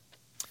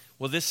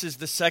Well, this is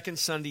the second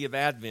Sunday of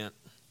Advent,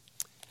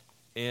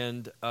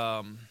 and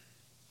we're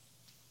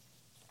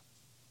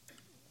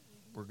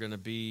going to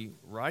be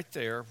right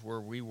there where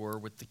we were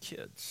with the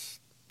kids.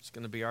 It's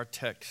going to be our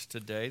text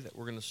today that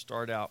we're going to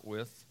start out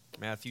with,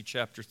 Matthew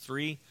chapter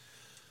 3,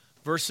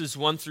 verses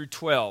 1 through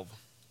 12.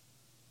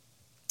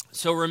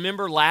 So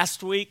remember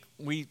last week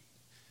we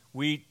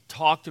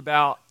talked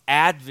about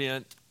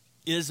Advent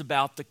is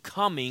about the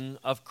coming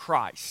of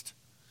Christ.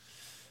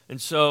 And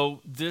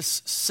so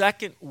this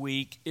second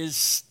week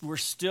we're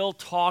still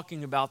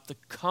talking about the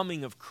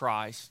coming of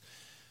Christ,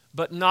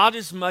 but not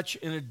as much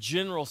in a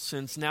general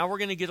sense. Now we're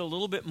going to get a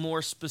little bit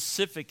more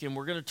specific, and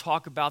we're going to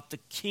talk about the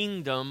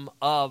kingdom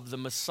of the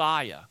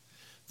Messiah.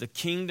 The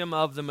kingdom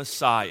of the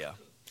Messiah.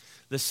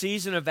 The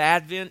season of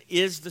Advent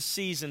is the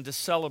season to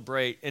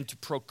celebrate and to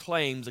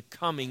proclaim the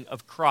coming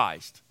of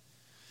Christ.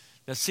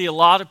 Now, see, a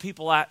lot of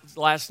people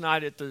last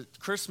night at the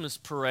Christmas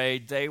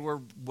parade, they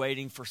were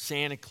waiting for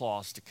Santa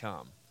Claus to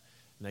come.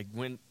 And they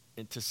went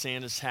into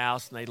Santa's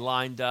house and they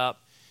lined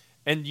up.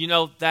 And, you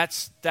know,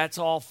 that's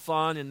all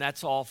fun and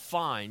that's all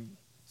fine.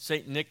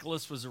 St.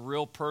 Nicholas was a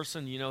real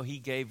person. You know, he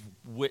gave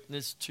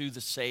witness to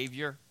the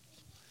Savior.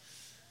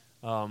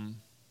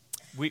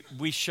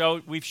 We've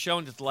shown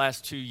it the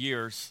last 2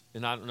 years,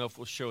 and I don't know if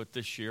we'll show it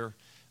this year,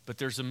 but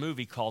there's a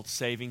movie called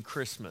Saving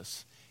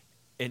Christmas.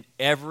 And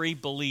every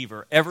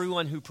believer,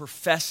 everyone who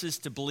professes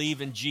to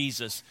believe in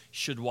Jesus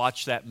should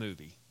watch that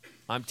movie.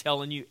 I'm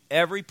telling you,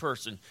 every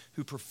person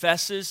who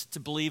professes to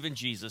believe in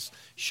Jesus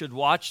should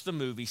watch the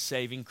movie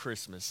Saving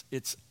Christmas.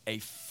 It's a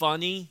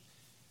funny,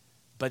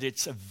 but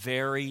it's a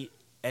very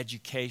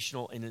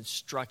educational and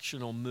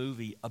instructional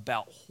movie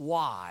about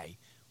why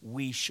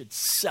we should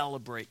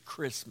celebrate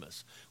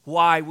Christmas,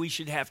 why we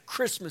should have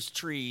Christmas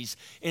trees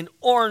and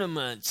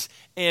ornaments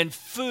and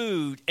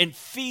food and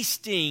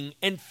feasting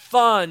and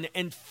fun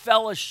and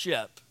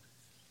fellowship.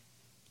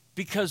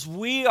 Because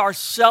we are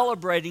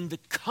celebrating the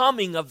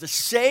coming of the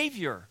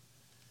Savior.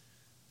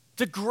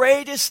 The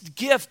greatest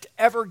gift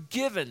ever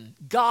given.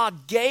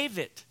 God gave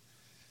it.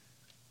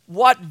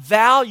 What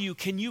value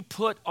can you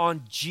put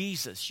on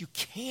Jesus? You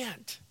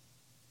can't.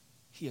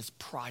 He is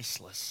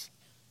priceless.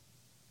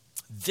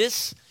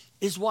 This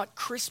is what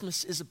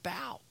Christmas is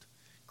about.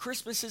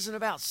 Christmas isn't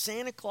about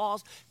Santa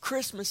Claus.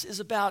 Christmas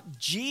is about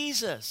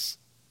Jesus.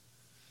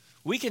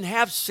 We can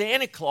have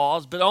Santa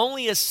Claus, but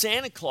only as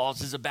Santa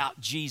Claus is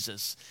about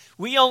Jesus.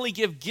 We only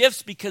give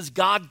gifts because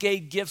God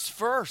gave gifts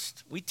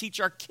first. We teach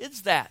our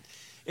kids that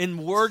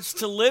in Words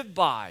to Live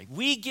By.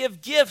 We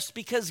give gifts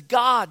because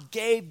God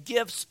gave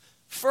gifts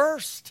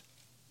first.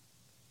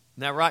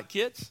 Isn't that right,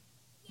 kids?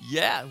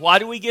 Yeah. Why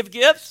do we give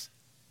gifts?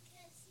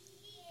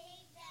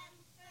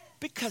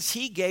 Because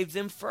He gave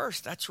them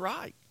first. That's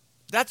right.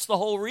 That's the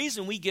whole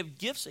reason we give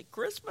gifts at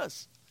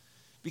Christmas.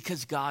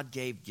 Because God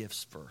gave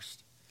gifts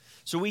first.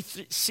 So we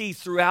see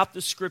throughout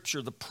the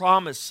Scripture the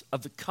promise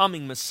of the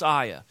coming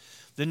Messiah.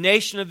 The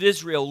nation of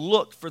Israel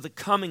looked for the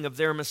coming of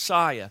their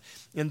Messiah.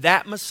 And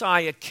that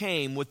Messiah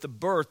came with the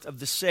birth of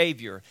the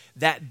Savior,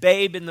 that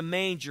babe in the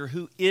manger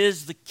who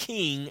is the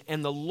King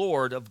and the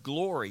Lord of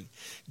glory.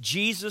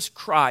 Jesus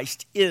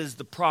Christ is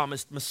the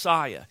promised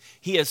Messiah.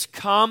 He has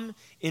come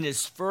in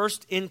His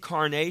first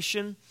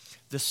incarnation,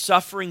 the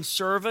suffering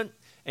servant,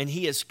 and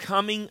He is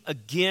coming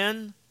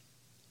again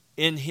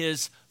in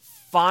His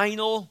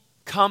final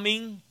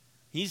coming.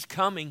 He's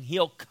coming.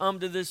 He'll come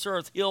to this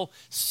earth. He'll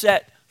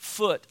set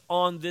foot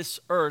on this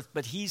earth,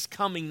 but He's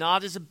coming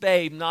not as a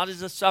babe, not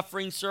as a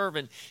suffering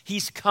servant.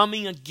 He's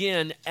coming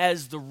again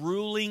as the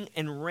ruling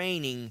and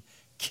reigning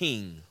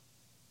King,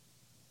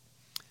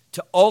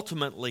 to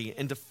ultimately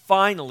and to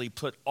finally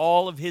put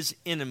all of His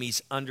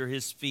enemies under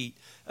His feet,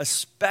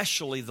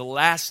 especially the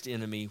last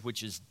enemy,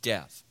 which is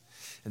death.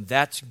 And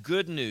that's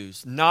good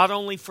news, not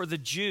only for the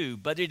Jew,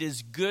 but it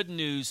is good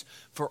news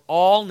for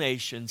all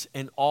nations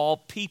and all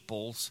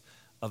peoples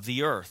of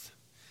the earth.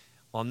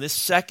 On this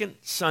second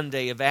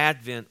Sunday of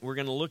Advent, we're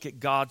going to look at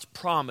God's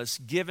promise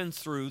given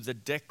through the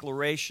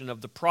declaration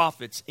of the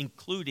prophets,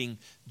 including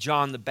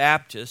John the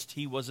Baptist.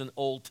 He was an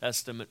Old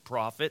Testament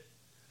prophet.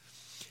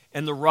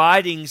 And the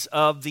writings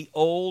of the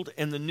Old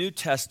and the New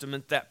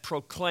Testament that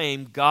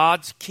proclaim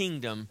God's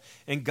kingdom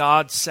and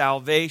God's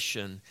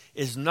salvation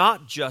is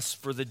not just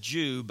for the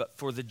Jew, but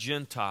for the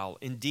Gentile.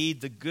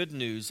 Indeed, the good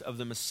news of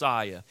the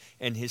Messiah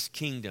and His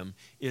kingdom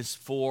is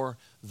for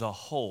the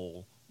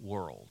whole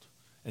world.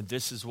 And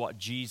this is what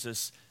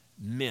Jesus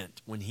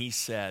meant when He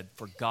said,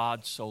 "For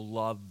God so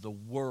loved the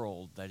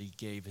world that He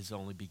gave His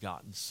only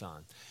begotten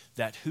Son,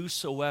 that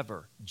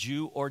whosoever,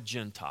 Jew or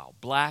Gentile,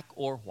 black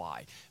or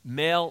white,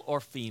 male or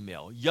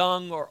female,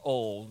 young or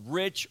old,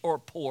 rich or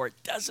poor,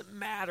 it doesn't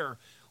matter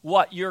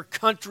what your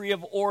country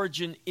of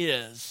origin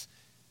is,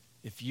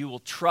 if you will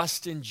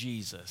trust in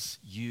Jesus,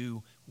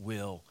 you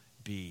will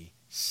be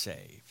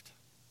saved."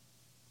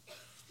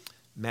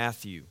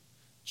 Matthew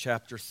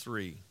chapter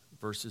 3,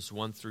 verses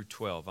 1 through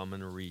 12. I'm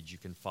going to read. You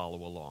can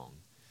follow along.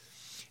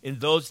 In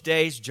those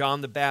days,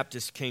 John the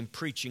Baptist came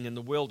preaching in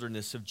the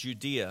wilderness of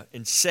Judea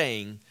and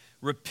saying,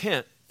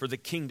 "Repent, for the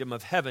kingdom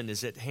of heaven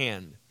is at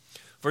hand.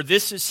 For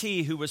this is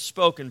he who was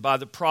spoken by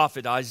the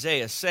prophet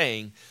Isaiah,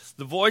 saying,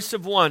 the voice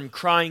of one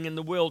crying in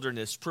the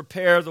wilderness,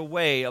 prepare the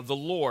way of the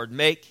Lord,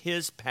 make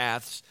his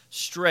paths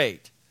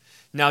straight.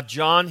 Now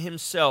John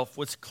himself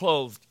was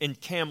clothed in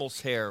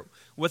camel's hair,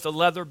 with a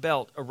leather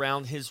belt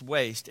around his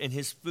waist, and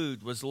his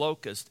food was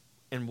locust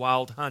and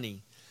wild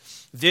honey.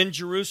 Then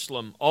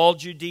Jerusalem, all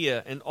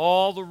Judea, and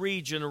all the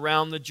region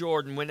around the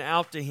Jordan went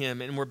out to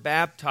him and were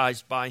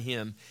baptized by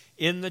him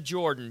in the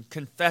Jordan,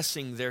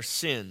 confessing their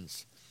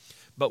sins.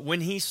 But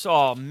when he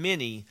saw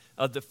many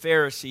of the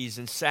Pharisees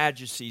and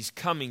Sadducees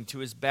coming to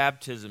his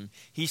baptism,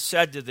 he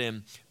said to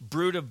them,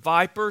 brood of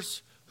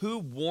vipers, who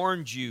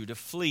warned you to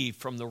flee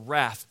from the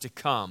wrath to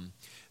come?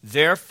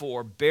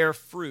 Therefore bear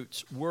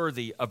fruits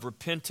worthy of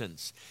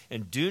repentance,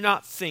 and do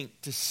not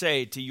think to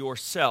say to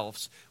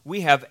yourselves,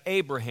 we have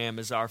Abraham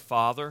as our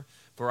father.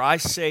 For I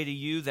say to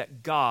you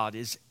that God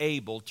is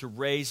able to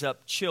raise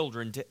up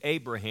children to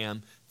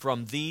Abraham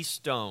from these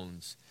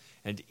stones.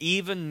 And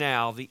even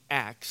now the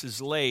axe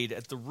is laid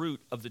at the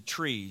root of the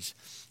trees.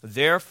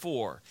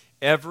 Therefore,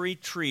 every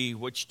tree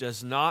which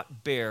does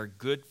not bear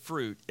good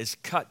fruit is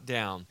cut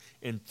down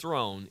and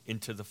thrown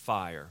into the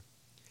fire.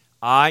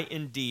 I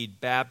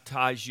indeed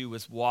baptize you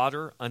with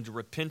water unto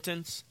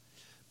repentance,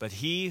 but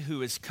he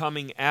who is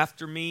coming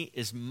after me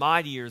is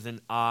mightier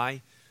than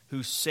I,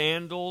 whose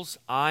sandals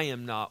I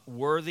am not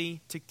worthy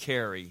to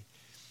carry.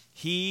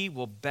 He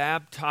will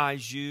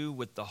baptize you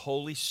with the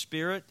Holy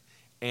Spirit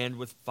and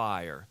with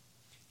fire.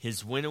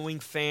 His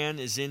winnowing fan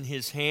is in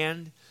his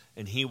hand,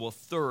 and he will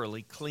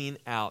thoroughly clean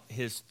out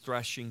his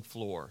threshing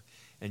floor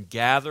and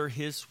gather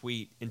his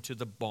wheat into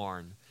the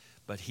barn,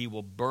 but he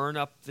will burn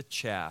up the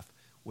chaff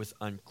with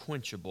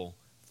unquenchable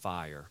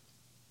fire.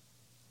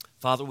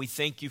 Father, we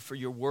thank you for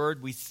your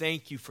word. We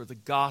thank you for the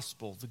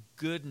gospel, the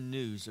good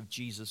news of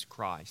Jesus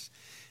Christ.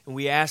 And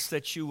we ask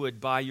that you would,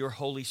 by your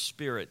Holy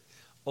Spirit,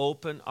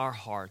 open our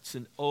hearts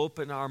and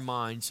open our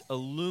minds,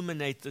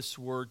 illuminate this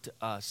word to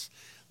us,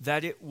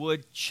 that it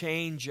would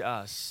change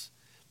us,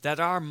 that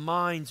our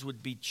minds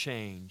would be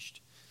changed.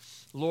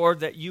 Lord,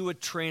 that you would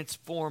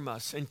transform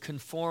us and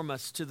conform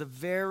us to the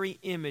very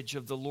image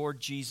of the Lord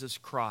Jesus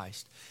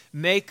Christ.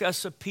 Make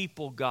us a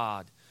people,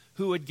 God,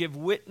 who would give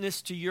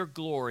witness to your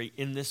glory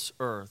in this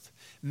earth.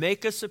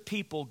 Make us a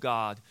people,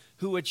 God,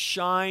 who would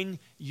shine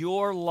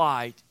your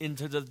light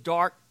into the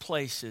dark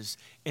places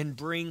and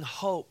bring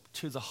hope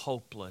to the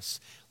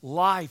hopeless,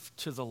 life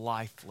to the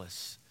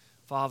lifeless.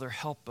 Father,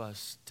 help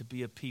us to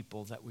be a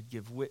people that would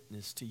give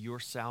witness to your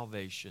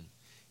salvation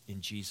in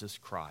Jesus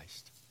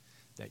Christ,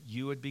 that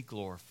you would be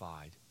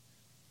glorified.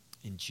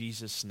 In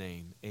Jesus'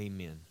 name,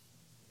 amen.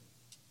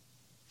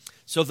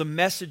 So the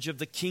message of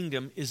the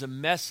kingdom is a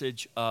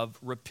message of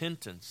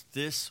repentance.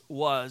 This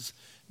was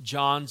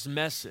John's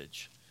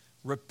message.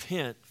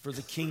 Repent, for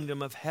the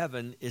kingdom of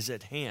heaven is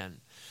at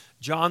hand.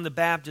 John the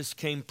Baptist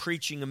came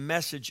preaching a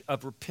message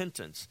of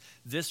repentance.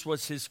 This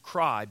was his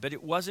cry, but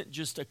it wasn't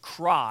just a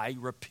cry,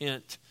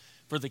 repent,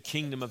 for the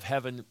kingdom of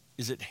heaven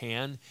is at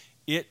hand.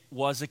 It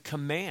was a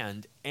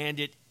command, and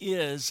it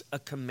is a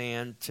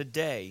command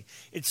today.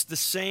 It's the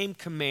same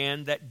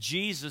command that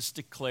Jesus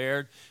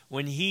declared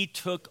when he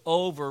took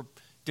over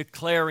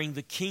declaring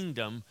the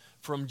kingdom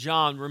from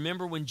John.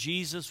 Remember when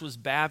Jesus was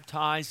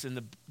baptized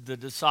and the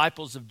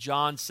disciples of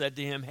John said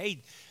to him,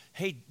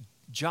 Hey,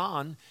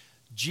 John,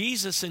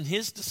 Jesus and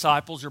his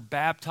disciples are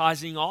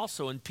baptizing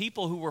also, and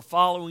people who were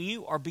following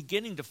you are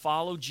beginning to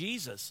follow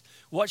Jesus.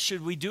 What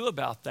should we do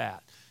about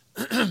that?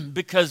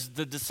 Because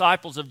the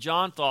disciples of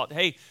John thought,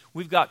 hey,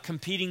 we've got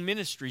competing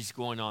ministries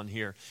going on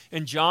here.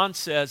 And John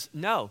says,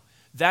 no,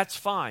 that's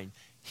fine.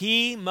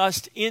 He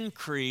must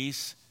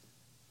increase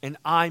and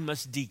I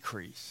must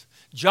decrease.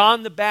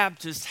 John the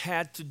Baptist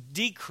had to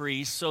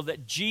decrease so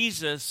that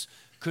Jesus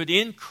could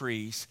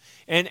increase.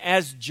 And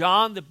as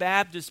John the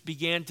Baptist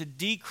began to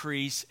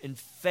decrease and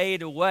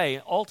fade away,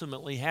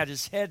 ultimately had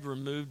his head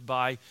removed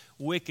by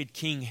wicked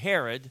King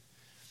Herod,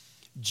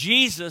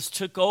 Jesus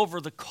took over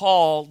the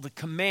call, the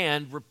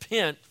command,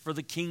 repent, for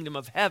the kingdom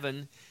of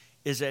heaven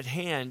is at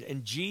hand.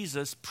 And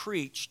Jesus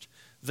preached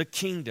the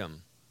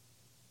kingdom.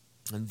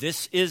 And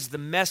this is the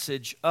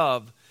message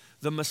of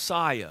the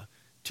Messiah,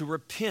 to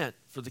repent,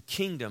 for the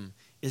kingdom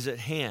is at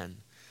hand.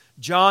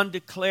 John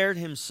declared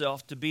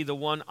himself to be the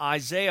one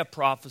Isaiah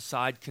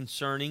prophesied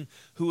concerning,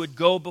 who would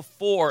go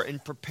before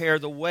and prepare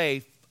the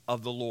way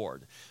of the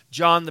Lord.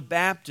 John the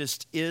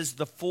Baptist is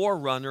the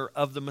forerunner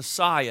of the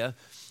Messiah,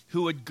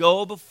 who would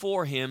go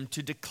before him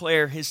to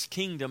declare his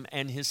kingdom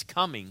and his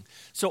coming.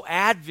 So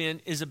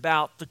Advent is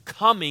about the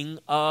coming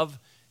of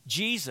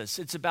Jesus.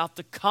 It's about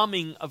the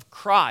coming of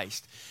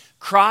Christ.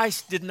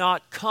 Christ did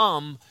not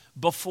come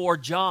before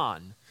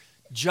John.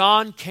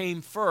 John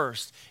came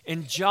first,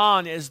 and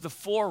John, as the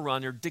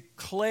forerunner,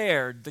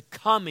 declared the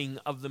coming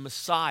of the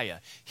Messiah.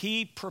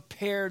 He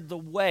prepared the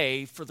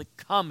way for the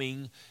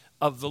coming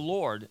of the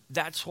Lord.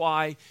 That's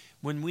why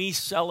when we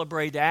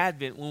celebrate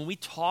Advent, when we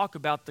talk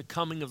about the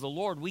coming of the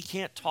Lord, we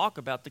can't talk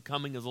about the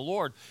coming of the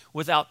Lord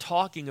without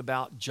talking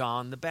about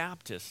John the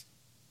Baptist.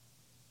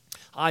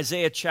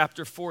 Isaiah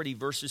chapter 40,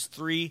 verses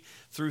 3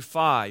 through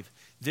 5.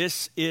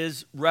 This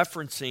is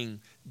referencing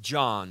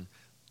John.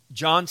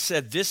 John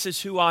said, "This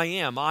is who I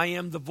am. I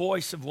am the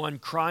voice of one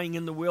crying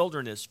in the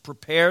wilderness.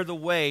 Prepare the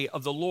way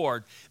of the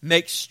Lord.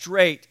 Make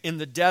straight in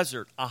the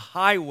desert a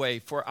highway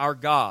for our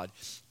God.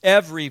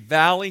 Every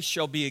valley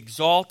shall be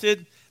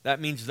exalted."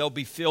 That means they'll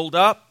be filled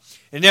up.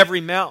 "And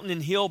every mountain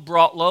and hill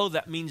brought low."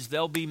 That means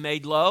they'll be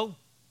made low.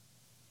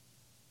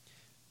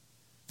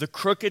 "The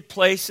crooked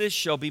places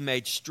shall be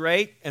made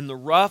straight, and the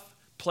rough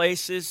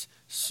places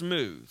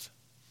smooth.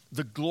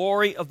 The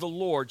glory of the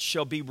Lord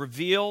shall be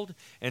revealed,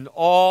 and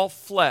all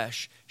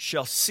flesh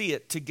shall see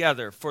it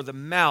together, for the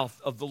mouth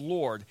of the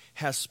Lord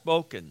has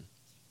spoken."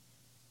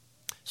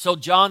 So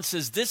John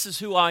says, this is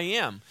who I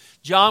am.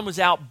 John was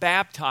out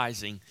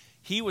baptizing.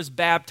 He was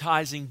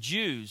baptizing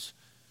Jews.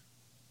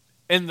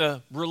 And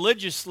the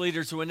religious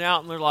leaders went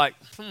out and they're like,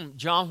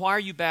 John, why are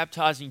you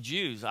baptizing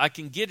Jews? I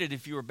can get it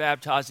if you were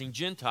baptizing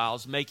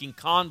Gentiles, making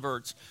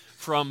converts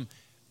from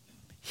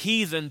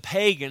heathen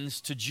pagans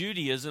to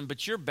Judaism,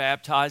 but you're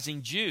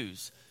baptizing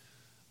Jews.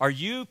 Are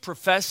you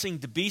professing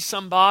to be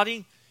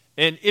somebody?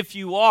 And if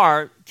you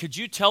are, could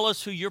you tell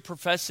us who you're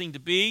professing to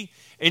be?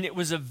 And it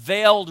was a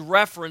veiled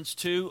reference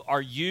to,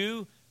 are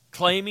you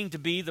claiming to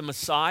be the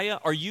Messiah?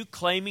 Are you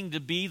claiming to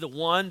be the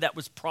one that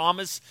was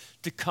promised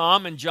to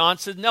come? And John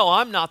said, no,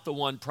 I'm not the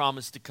one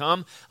promised to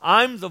come.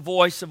 I'm the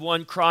voice of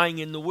one crying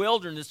in the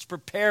wilderness,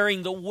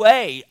 preparing the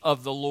way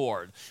of the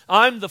Lord.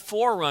 I'm the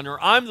forerunner.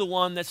 I'm the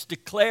one that's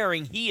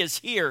declaring he is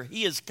here.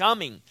 He is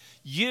coming.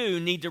 You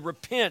need to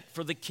repent,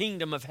 for the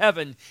kingdom of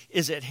heaven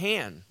is at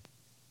hand.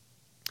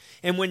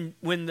 And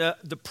when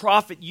the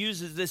prophet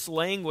uses this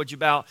language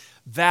about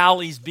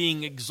valleys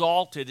being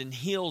exalted and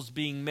hills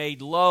being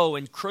made low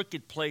and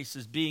crooked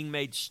places being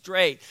made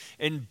straight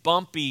and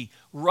bumpy,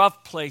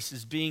 rough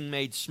places being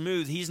made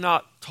smooth, he's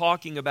not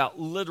talking about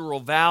literal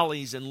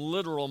valleys and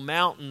literal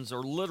mountains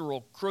or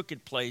literal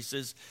crooked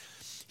places.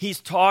 He's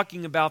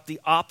talking about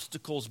the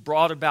obstacles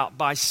brought about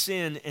by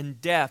sin and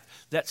death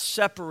that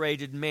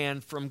separated man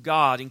from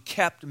God and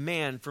kept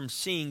man from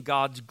seeing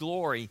God's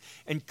glory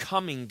and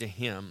coming to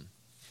him.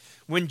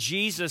 When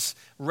Jesus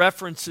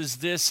references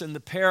this in the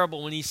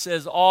parable, when he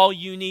says, all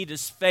you need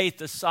is faith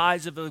the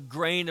size of a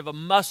grain of a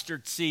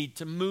mustard seed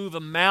to move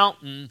a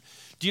mountain,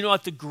 do you know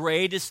what the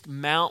greatest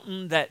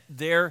mountain that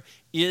there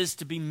is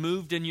to be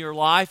moved in your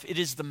life? It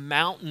is the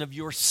mountain of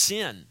your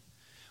sin.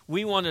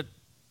 We want to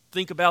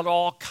think about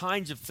all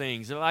kinds of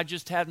things. If I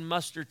just had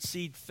mustard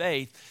seed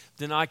faith,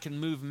 then I can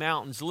move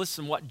mountains.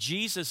 Listen, what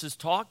Jesus is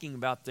talking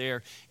about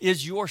there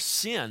is your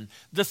sin,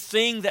 the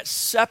thing that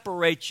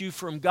separates you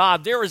from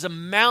God. There is a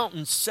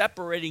mountain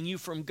separating you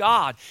from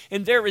God,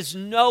 and there is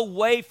no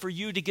way for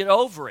you to get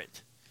over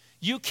it.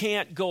 You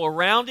can't go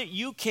around it.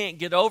 You can't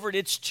get over it.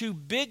 It's too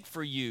big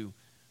for you.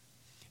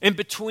 And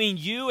between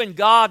you and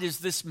God is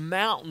this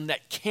mountain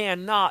that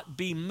cannot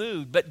be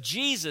moved. But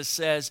Jesus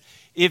says,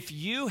 if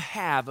you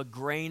have a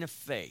grain of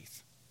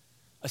faith,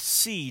 a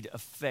seed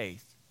of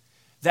faith,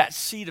 that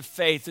seed of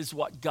faith is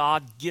what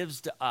God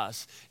gives to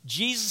us.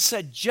 Jesus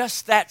said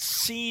just that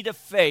seed of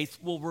faith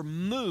will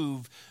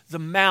remove the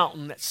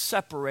mountain that's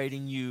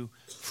separating you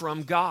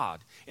from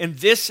God. And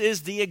this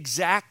is the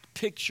exact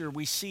picture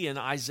we see in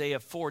Isaiah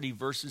 40,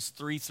 verses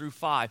 3 through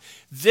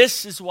 5.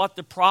 This is what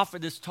the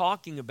prophet is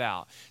talking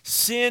about.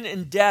 Sin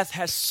and death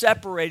has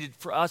separated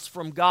for us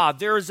from God.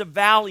 There is a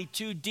valley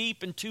too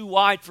deep and too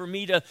wide for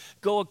me to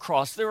go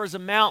across. There is a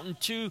mountain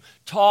too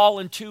tall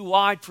and too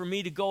wide for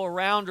me to go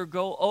around or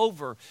go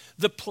over.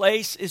 The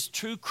place is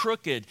too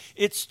crooked.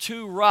 It's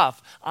too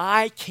rough.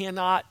 I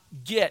cannot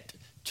get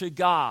to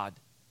God.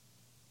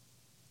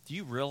 Do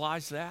you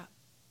realize that?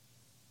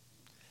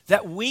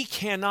 That we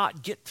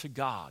cannot get to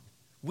God.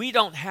 We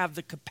don't have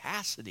the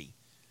capacity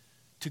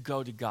to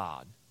go to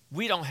God.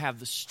 We don't have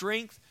the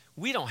strength.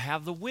 We don't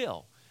have the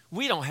will.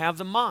 We don't have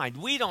the mind.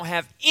 We don't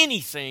have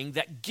anything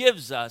that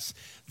gives us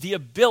the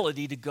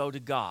ability to go to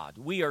God.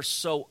 We are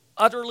so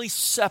utterly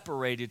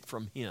separated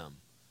from Him.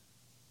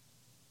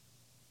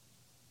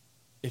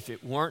 If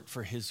it weren't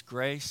for His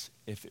grace,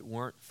 if it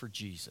weren't for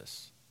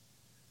Jesus.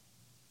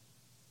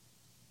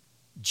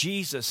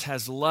 Jesus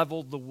has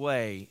leveled the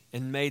way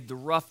and made the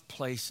rough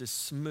places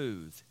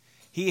smooth.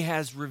 He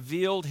has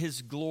revealed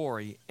His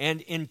glory, and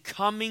in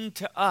coming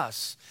to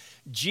us,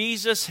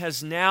 Jesus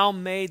has now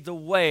made the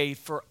way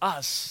for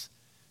us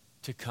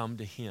to come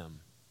to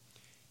Him.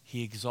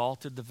 He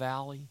exalted the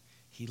valley.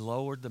 He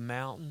lowered the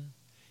mountain.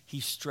 He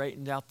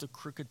straightened out the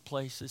crooked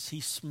places. He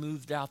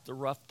smoothed out the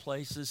rough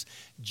places.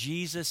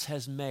 Jesus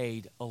has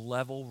made a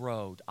level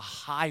road, a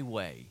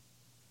highway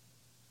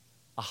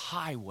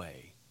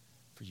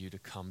for you to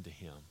come to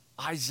Him.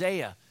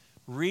 Isaiah,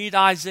 read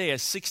Isaiah,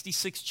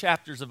 66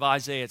 chapters of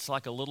Isaiah. It's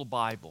like a little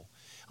Bible.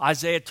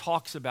 Isaiah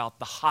talks about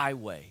the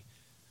highway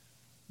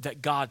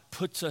that God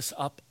puts us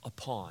up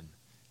upon.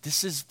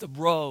 This is the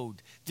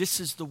road. This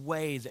is the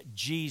way that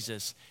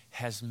Jesus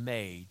has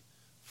made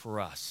for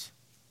us.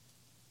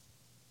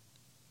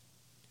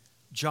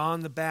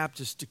 John the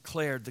Baptist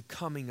declared the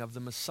coming of the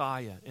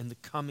Messiah and the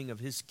coming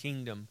of his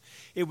kingdom.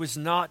 It was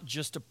not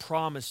just a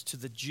promise to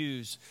the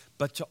Jews,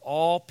 but to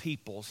all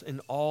peoples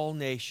and all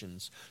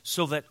nations,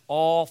 so that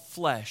all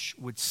flesh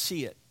would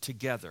see it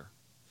together.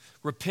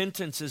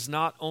 Repentance is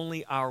not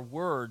only our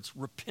words,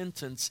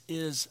 repentance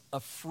is a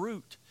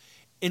fruit.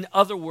 In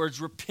other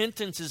words,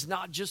 repentance is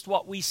not just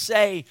what we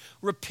say.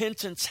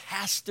 Repentance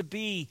has to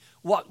be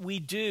what we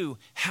do,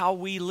 how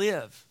we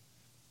live.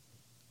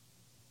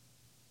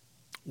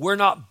 We're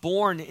not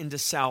born into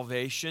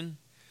salvation.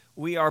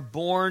 We are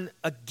born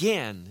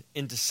again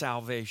into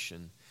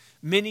salvation.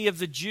 Many of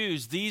the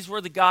Jews, these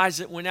were the guys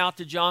that went out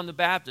to John the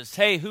Baptist.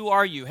 Hey, who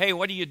are you? Hey,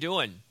 what are you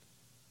doing?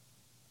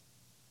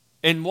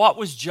 And what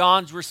was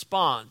John's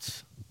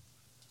response?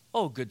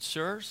 Oh, good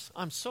sirs,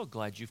 I'm so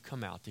glad you've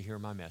come out to hear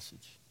my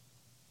message.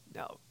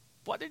 No,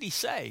 what did he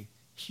say?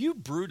 You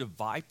brood of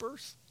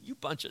vipers? You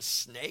bunch of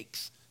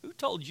snakes? Who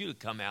told you to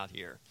come out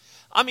here?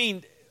 I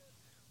mean,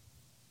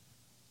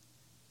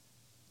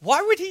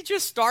 why would he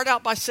just start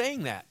out by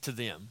saying that to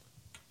them?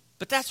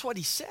 But that's what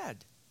he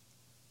said.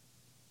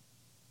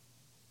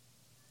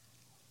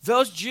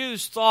 Those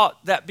Jews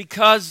thought that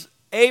because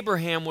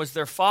Abraham was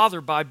their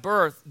father by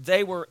birth,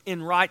 they were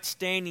in right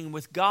standing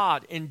with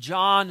God, and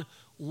John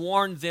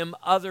warned them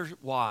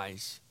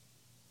otherwise.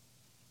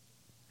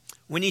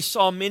 When he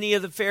saw many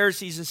of the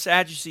Pharisees and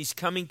Sadducees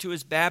coming to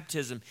his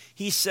baptism,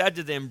 he said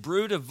to them,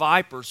 brood of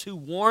vipers, who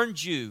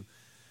warned you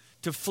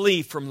to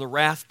flee from the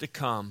wrath to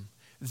come?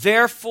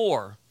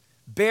 Therefore,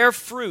 bear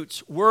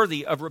fruits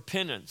worthy of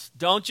repentance.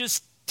 Don't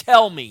just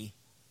tell me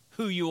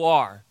who you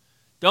are.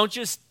 Don't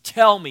just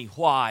tell me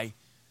why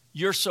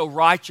you're so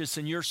righteous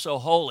and you're so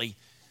holy.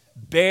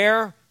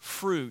 Bear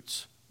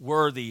fruits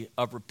worthy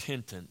of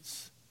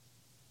repentance.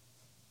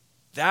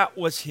 That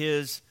was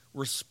his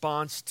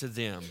response to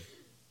them.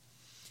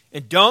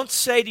 And don't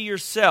say to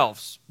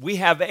yourselves, we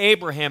have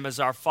Abraham as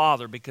our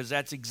father, because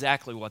that's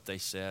exactly what they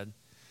said.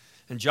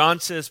 And John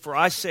says, for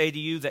I say to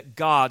you that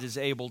God is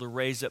able to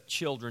raise up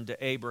children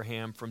to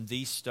Abraham from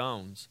these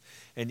stones.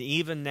 And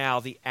even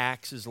now the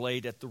axe is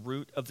laid at the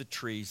root of the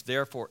trees.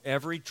 Therefore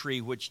every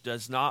tree which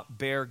does not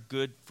bear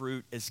good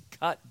fruit is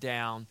cut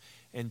down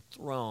and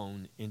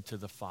thrown into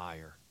the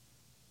fire.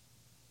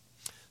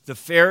 The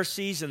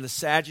Pharisees and the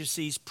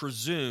Sadducees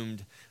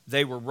presumed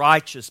they were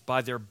righteous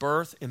by their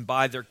birth and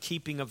by their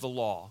keeping of the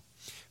law.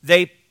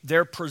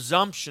 Their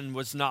presumption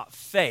was not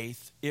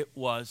faith, it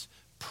was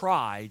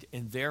pride,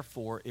 and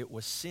therefore it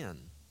was sin.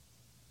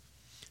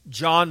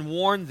 John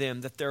warned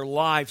them that their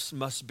lives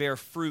must bear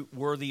fruit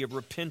worthy of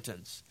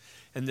repentance.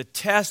 And the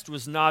test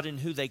was not in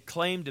who they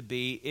claimed to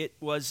be, it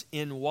was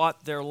in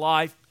what their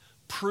life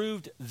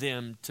proved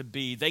them to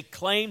be. They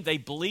claimed they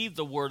believed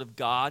the word of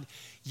God,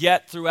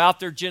 yet throughout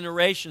their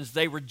generations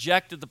they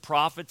rejected the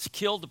prophets,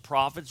 killed the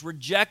prophets,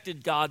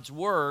 rejected God's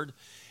word.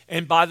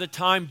 And by the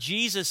time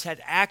Jesus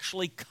had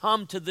actually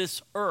come to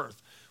this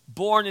earth,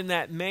 born in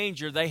that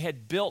manger, they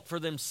had built for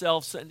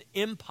themselves an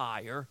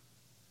empire,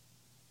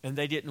 and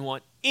they didn't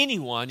want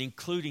anyone,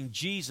 including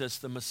Jesus,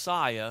 the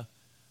Messiah,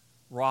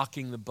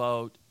 rocking the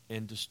boat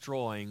and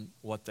destroying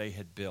what they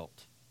had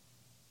built.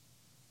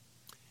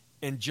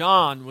 And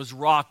John was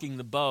rocking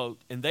the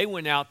boat, and they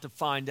went out to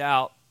find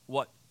out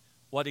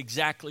what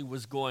exactly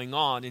was going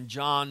on, and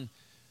John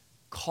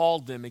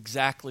called them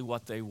exactly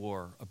what they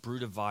were, a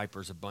brood of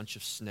vipers, a bunch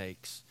of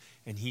snakes.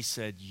 And he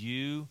said,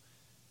 you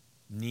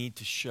need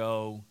to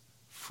show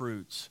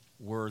fruits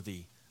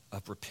worthy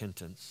of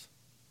repentance.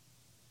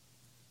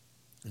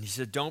 And he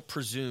said, don't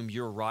presume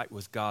you're right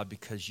with God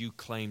because you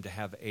claim to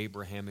have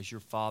Abraham as your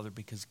father,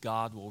 because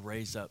God will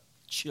raise up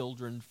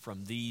children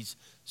from these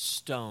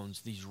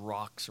stones, these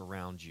rocks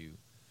around you.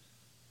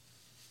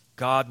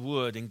 God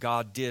would and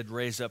God did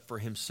raise up for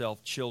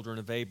himself children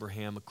of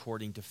Abraham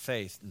according to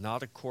faith,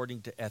 not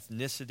according to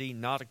ethnicity,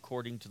 not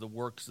according to the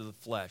works of the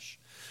flesh.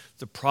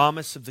 The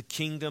promise of the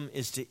kingdom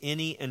is to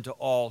any and to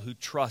all who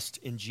trust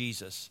in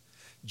Jesus,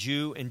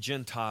 Jew and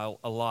Gentile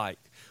alike.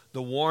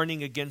 The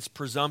warning against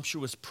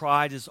presumptuous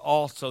pride is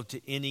also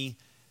to any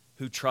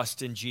who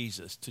trust in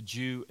Jesus, to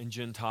Jew and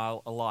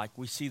Gentile alike.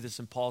 We see this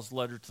in Paul's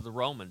letter to the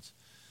Romans.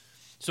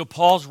 So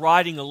Paul's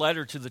writing a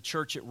letter to the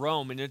church at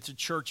Rome, and it's a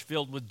church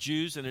filled with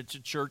Jews and it's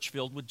a church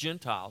filled with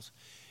Gentiles.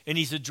 And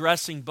he's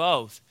addressing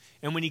both.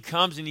 And when he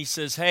comes and he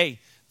says, hey,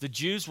 the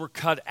Jews were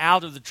cut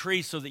out of the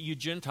tree so that you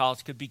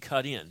Gentiles could be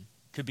cut in,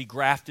 could be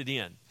grafted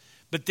in.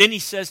 But then he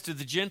says to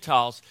the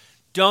Gentiles,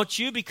 don't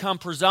you become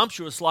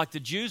presumptuous like the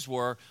Jews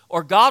were,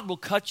 or God will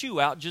cut you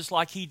out just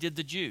like he did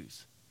the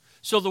Jews.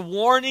 So the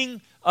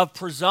warning of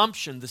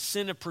presumption, the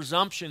sin of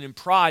presumption and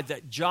pride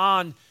that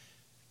John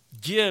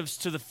gives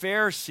to the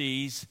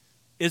Pharisees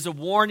is a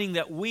warning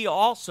that we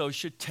also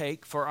should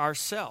take for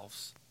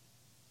ourselves.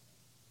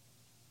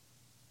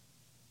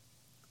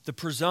 The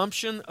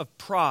presumption of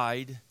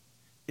pride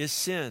is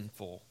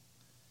sinful,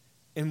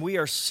 and we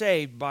are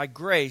saved by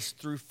grace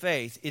through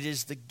faith. It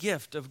is the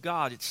gift of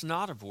God. It's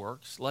not of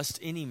works, lest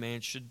any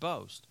man should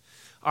boast.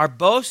 Our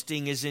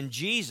boasting is in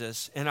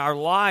Jesus, and our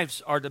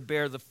lives are to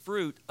bear the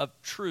fruit of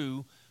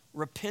true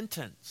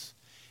repentance.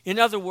 In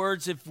other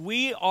words, if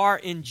we are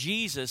in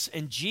Jesus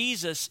and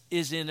Jesus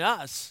is in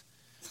us,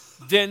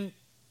 then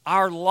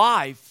our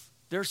life,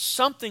 there's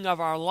something of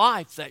our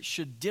life that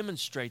should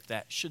demonstrate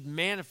that, should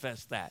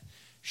manifest that,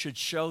 should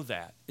show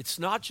that. It's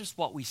not just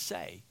what we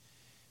say.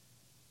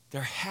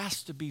 There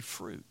has to be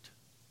fruit.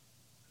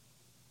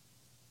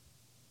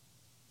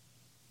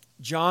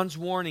 John's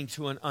warning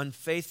to an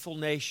unfaithful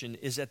nation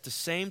is at the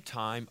same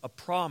time a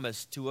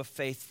promise to a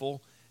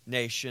faithful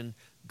nation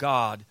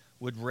God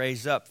would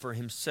raise up for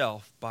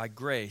himself by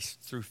grace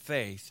through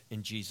faith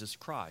in Jesus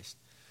Christ.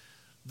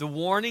 The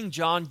warning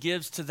John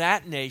gives to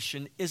that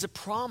nation is a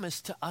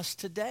promise to us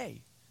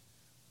today,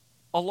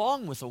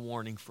 along with a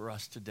warning for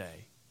us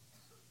today.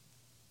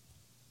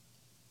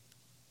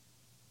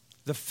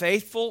 The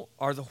faithful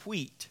are the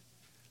wheat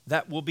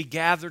that will be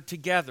gathered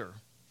together.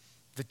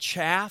 The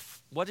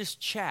chaff, what is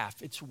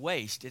chaff? It's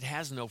waste. It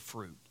has no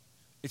fruit.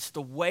 It's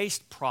the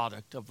waste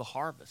product of the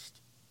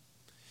harvest.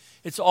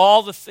 It's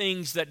all the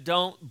things that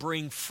don't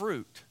bring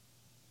fruit.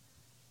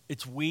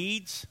 It's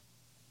weeds.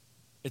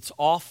 It's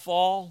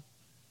offal.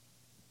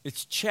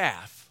 It's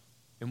chaff.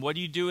 And what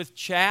do you do with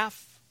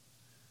chaff?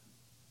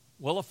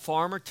 Well, a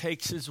farmer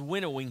takes his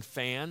winnowing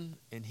fan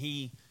and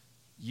he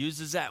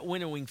uses that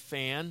winnowing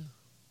fan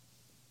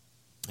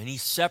and he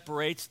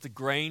separates the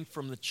grain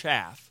from the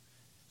chaff.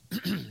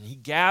 He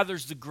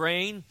gathers the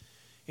grain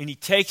and he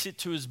takes it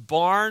to his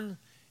barn,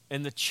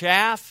 and the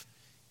chaff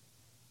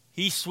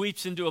he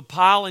sweeps into a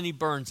pile and he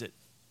burns it.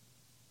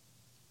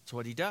 That's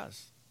what he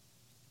does.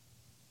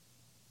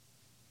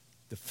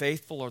 The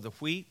faithful are the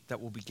wheat that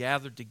will be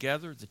gathered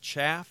together. The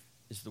chaff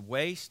is the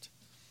waste.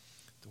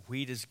 The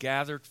wheat is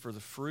gathered for the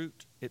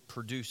fruit it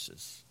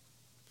produces.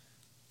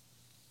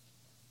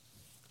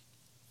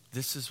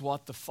 This is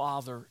what the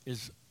Father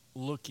is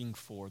looking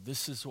for.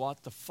 This is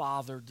what the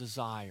Father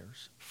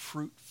desires.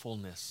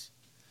 Fruitfulness.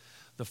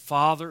 The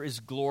Father is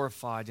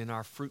glorified in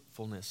our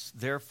fruitfulness.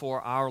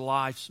 Therefore, our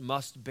lives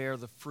must bear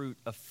the fruit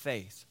of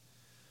faith.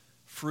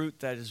 Fruit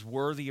that is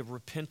worthy of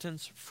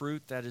repentance.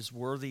 Fruit that is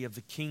worthy of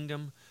the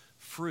kingdom.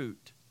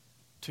 Fruit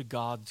to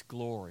God's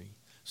glory.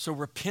 So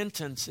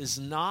repentance is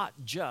not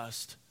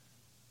just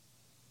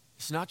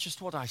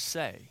what I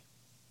say.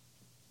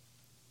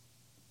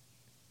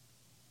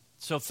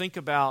 So think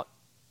about,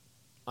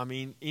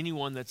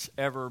 anyone that's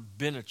ever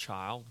been a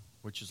child,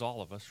 which is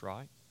all of us,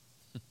 right?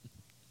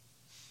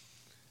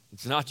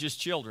 It's not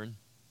just children.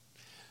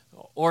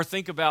 Or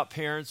think about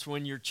parents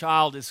when your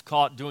child is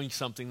caught doing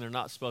something they're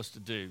not supposed to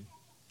do.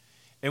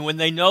 And when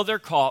they know they're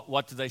caught,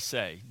 what do they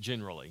say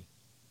generally?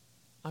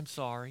 I'm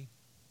sorry.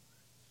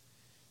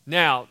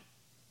 Now,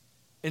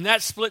 in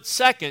that split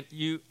second,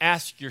 you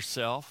ask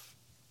yourself,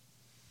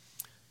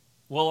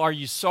 well, are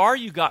you sorry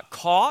you got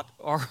caught,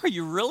 or are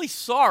you really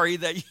sorry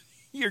that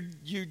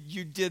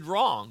you did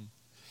wrong?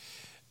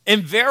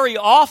 And very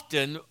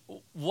often,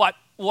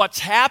 what's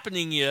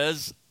happening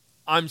is,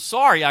 I'm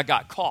sorry I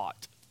got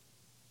caught.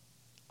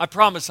 I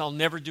promise I'll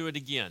never do it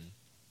again.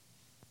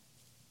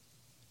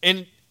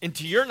 And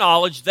to your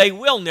knowledge, they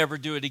will never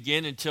do it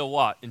again until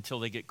what? Until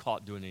they get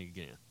caught doing it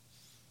again.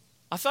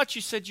 I thought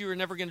you said you were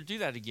never going to do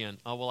that again.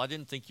 Oh, well, I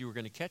didn't think you were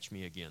going to catch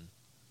me again.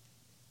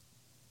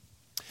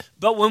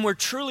 But when we're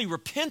truly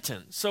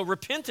repentant, so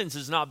repentance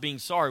is not being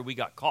sorry we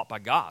got caught by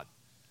God.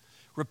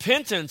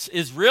 Repentance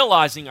is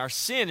realizing our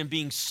sin and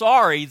being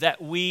sorry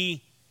that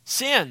we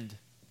sinned.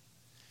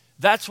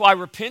 That's why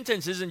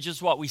repentance isn't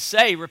just what we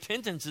say.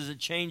 Repentance is a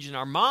change in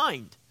our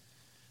mind,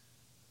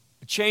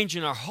 a change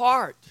in our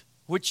heart,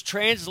 which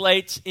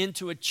translates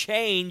into a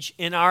change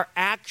in our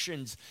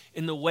actions,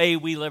 in the way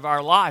we live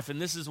our life.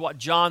 And this is what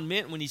John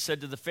meant when he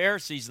said to the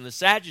Pharisees and the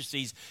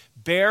Sadducees,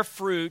 bear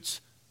fruits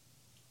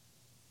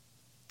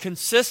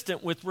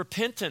consistent with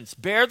repentance.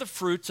 Bear the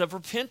fruits of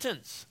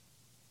repentance.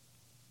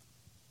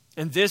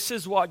 And this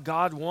is what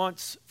God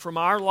wants from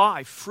our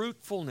life,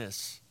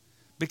 fruitfulness,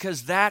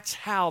 because that's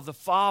how the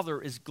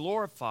Father is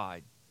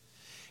glorified.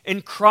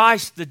 In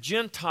Christ, the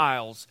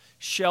Gentiles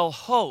shall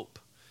hope.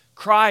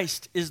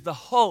 Christ is the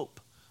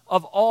hope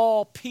of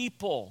all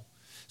people.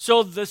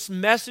 So this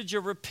message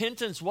of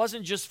repentance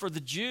wasn't just for the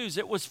Jews,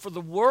 it was for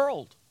the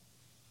world.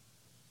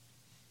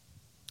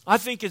 I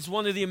think it's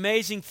one of the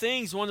amazing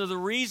things, one of the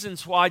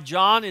reasons why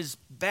John is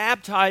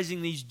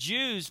baptizing these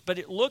Jews, but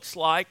it looks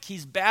like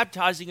he's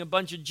baptizing a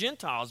bunch of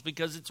Gentiles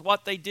because it's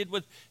what they did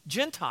with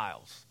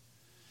Gentiles.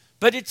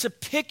 But it's a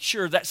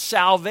picture that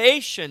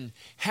salvation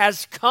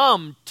has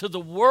come to the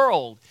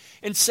world.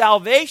 And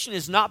salvation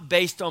is not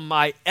based on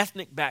my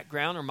ethnic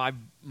background or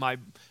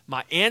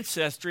my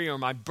ancestry or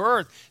my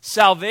birth.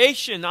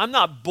 Salvation, I'm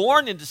not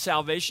born into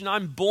salvation.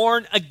 I'm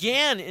born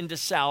again into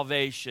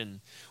salvation.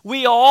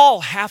 We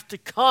all have to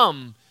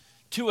come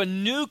to a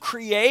new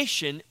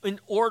creation in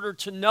order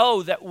to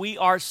know that we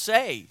are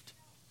saved.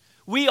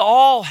 We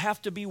all have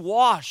to be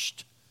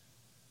washed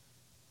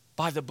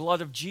by the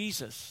blood of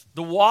Jesus.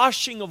 The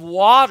washing of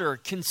water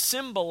can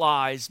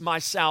symbolize my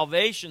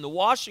salvation. The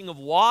washing of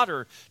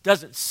water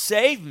doesn't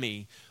save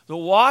me. The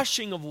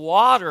washing of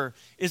water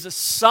is a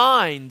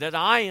sign that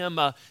I am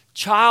a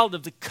child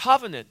of the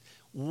covenant,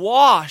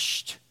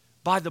 washed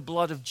by the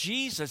blood of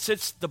Jesus.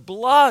 It's the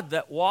blood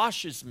that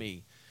washes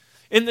me.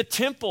 In the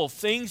temple,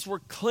 things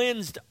were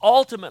cleansed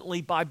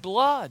ultimately by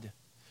blood.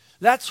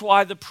 That's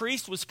why the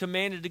priest was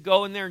commanded to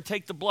go in there and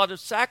take the blood of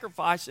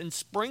sacrifice and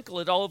sprinkle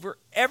it all over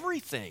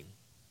everything.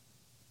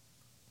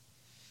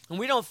 And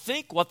we don't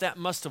think what that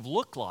must have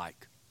looked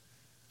like.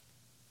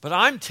 But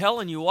I'm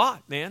telling you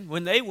what, man,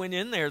 when they went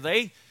in there,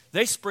 they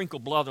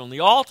sprinkled blood on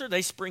the altar,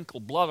 they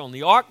sprinkled blood on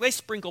the ark, they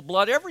sprinkled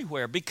blood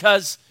everywhere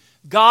because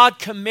God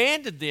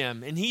commanded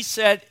them. And he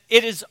said,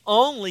 it is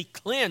only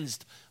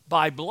cleansed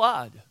by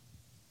blood.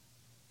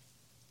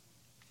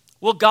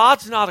 Well,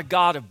 God's not a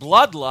God of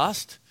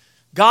bloodlust.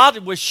 God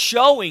was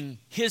showing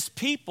his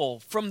people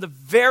from the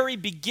very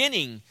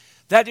beginning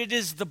that it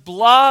is the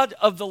blood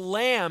of the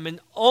Lamb and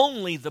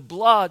only the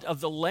blood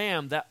of the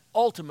Lamb that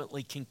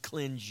ultimately can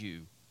cleanse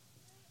you.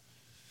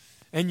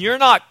 And you're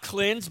not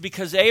cleansed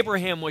because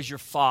Abraham was your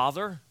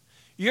father.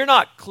 You're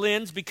not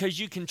cleansed because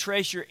you can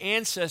trace your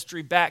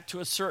ancestry back to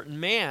a certain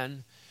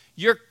man.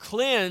 You're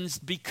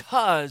cleansed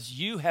because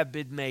you have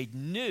been made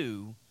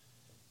new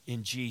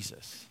in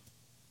Jesus.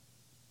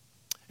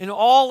 And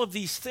all of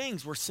these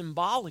things were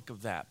symbolic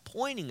of that,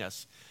 pointing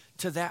us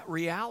to that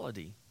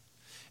reality.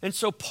 And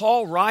so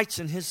Paul writes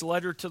in his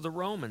letter to the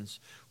Romans,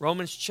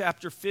 Romans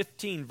chapter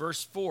 15,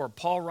 verse 4,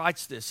 Paul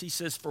writes this. He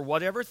says, for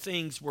whatever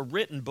things were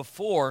written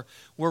before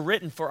were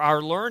written for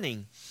our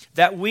learning,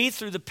 that we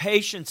through the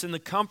patience and the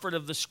comfort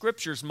of the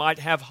Scriptures might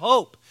have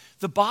hope.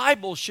 The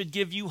Bible should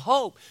give you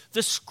hope.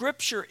 The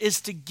Scripture is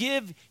to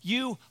give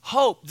you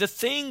hope. The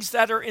things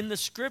that are in the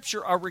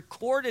Scripture are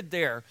recorded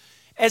there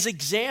as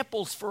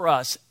examples for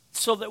us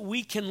so that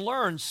we can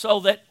learn, so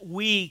that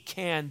we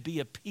can be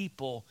a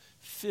people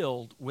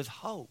filled with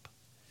hope.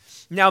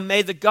 Now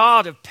may the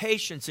God of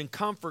patience and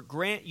comfort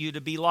grant you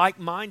to be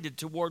like-minded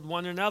toward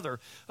one another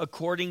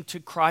according to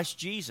Christ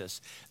Jesus,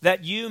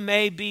 that you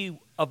may be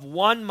of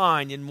one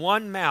mind in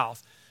one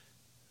mouth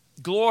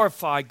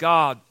glorify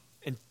God.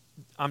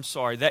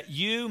 That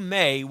you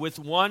may with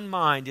one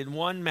mind in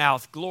one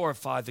mouth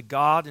glorify the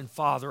God and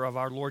Father of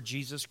our Lord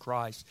Jesus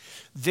Christ.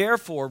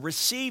 Therefore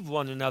receive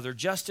one another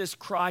just as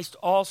Christ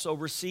also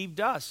received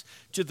us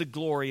to the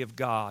glory of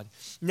God.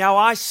 Now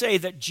I say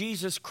that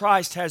Jesus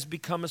Christ has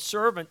become a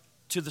servant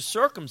to the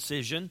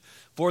circumcision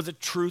for the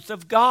truth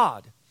of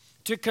God,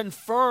 to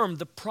confirm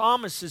the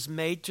promises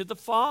made to the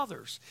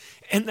fathers,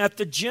 and that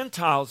the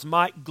Gentiles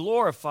might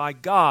glorify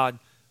God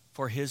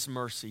for his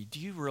mercy.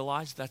 Do you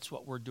realize that's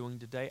what we're doing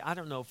today? I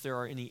don't know if there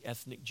are any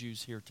ethnic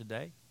Jews here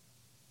today.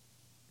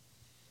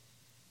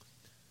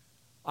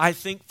 I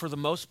think for the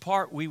most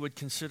part we would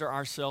consider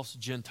ourselves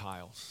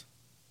Gentiles.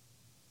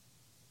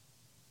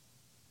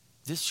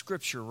 This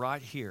scripture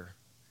right here,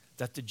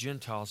 that the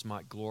Gentiles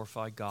might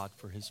glorify God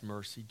for his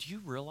mercy. Do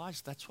you realize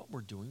that's what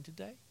we're doing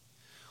today?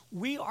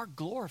 We are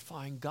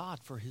glorifying God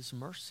for his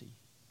mercy.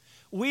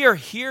 We are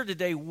here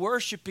today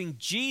worshiping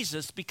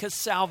Jesus because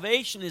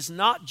salvation is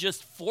not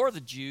just for the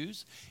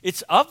Jews.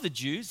 It's of the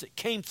Jews. It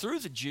came through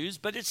the Jews,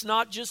 but it's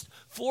not just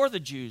for the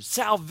Jews.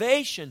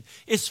 Salvation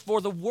is for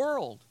the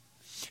world.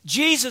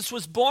 Jesus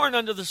was born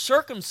under the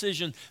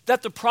circumcision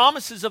that the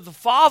promises of the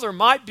Father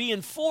might be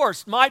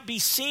enforced, might be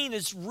seen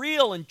as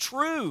real and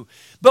true.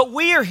 But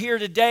we are here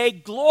today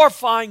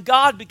glorifying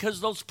God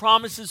because those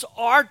promises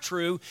are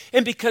true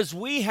and because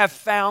we have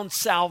found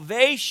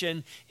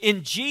salvation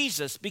in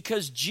Jesus,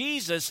 because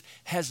Jesus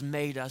has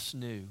made us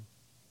new.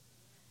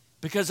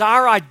 Because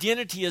our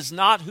identity is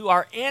not who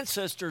our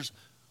ancestors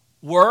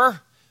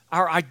were.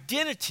 Our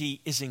identity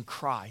is in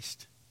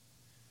Christ.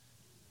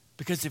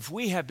 Because if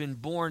we have been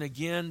born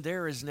again,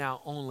 there is now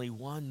only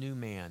one new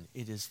man.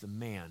 It is the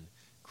man,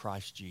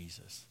 Christ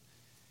Jesus.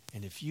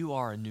 And if you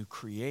are a new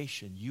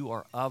creation, you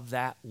are of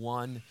that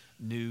one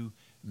new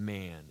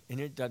man. And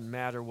it doesn't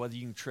matter whether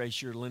you can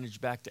trace your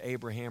lineage back to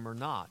Abraham or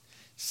not.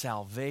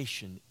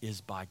 Salvation is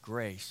by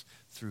grace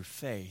through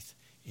faith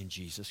in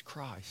Jesus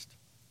Christ.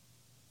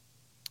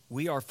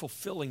 We are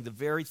fulfilling the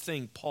very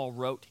thing Paul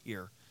wrote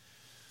here,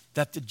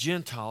 that the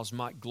Gentiles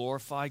might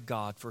glorify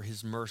God for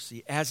his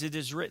mercy. As it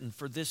is written,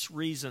 for this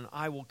reason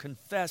I will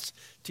confess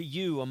to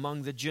you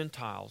among the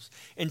Gentiles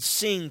and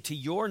sing to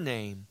your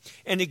name.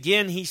 And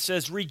again he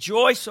says,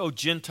 rejoice, O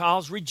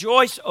Gentiles,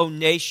 rejoice, O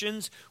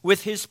nations,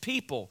 with his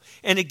people.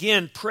 And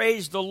again,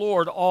 praise the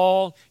Lord,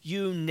 all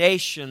you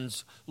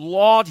nations.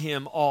 Laud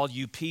him, all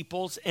you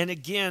peoples. And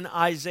again,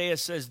 Isaiah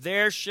says,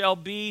 there shall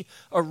be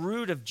a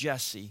root of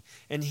Jesse,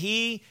 and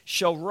he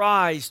shall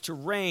rise to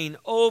reign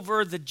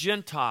over the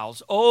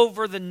Gentiles,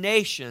 over the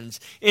nations.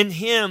 In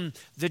him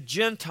the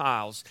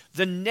Gentiles,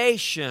 the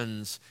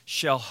nations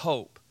shall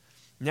hope.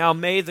 Now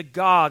may the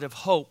God of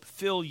hope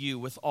fill you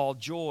with all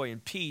joy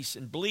and peace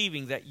in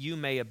believing, that you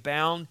may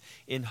abound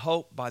in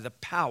hope by the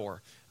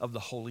power of the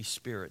Holy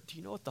Spirit. Do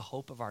you know what the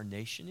hope of our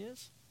nation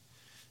is?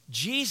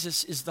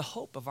 Jesus is the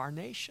hope of our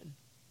nation.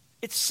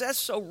 It says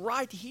so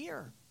right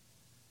here.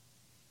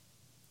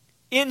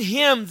 In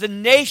him the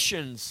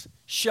nations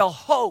shall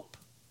hope.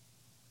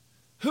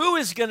 Who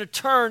is going to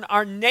turn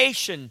our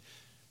nation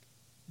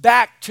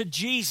back to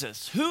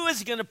Jesus? Who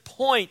is going to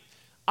point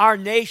our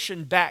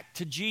nation back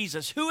to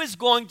Jesus? Who is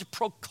going to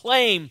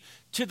proclaim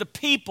to the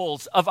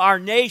peoples of our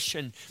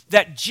nation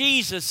that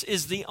Jesus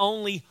is the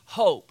only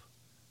hope?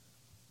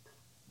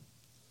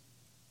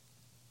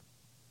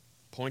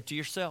 Point to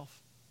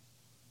yourself,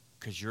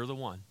 because you're the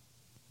one.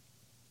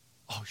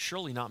 Oh,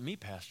 surely not me,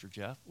 Pastor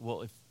Jeff.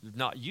 Well, if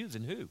not you,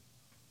 then who?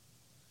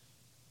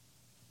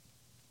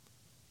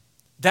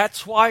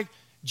 That's why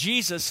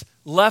Jesus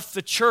left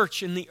the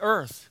church in the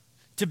earth,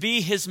 to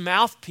be his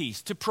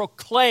mouthpiece, to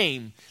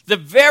proclaim the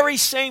very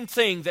same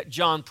thing that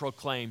John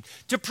proclaimed,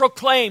 to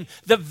proclaim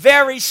the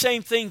very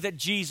same thing that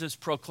Jesus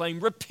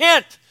proclaimed.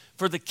 Repent,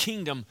 for the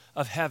kingdom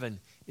of heaven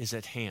is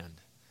at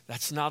hand.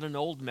 That's not an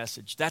old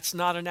message. That's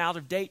not an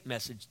out-of-date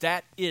message.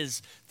 That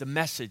is the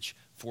message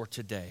for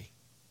today.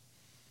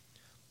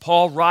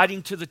 Paul,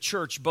 writing to the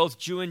church, both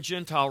Jew and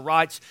Gentile,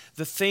 writes,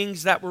 the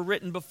things that were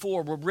written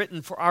before were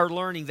written for our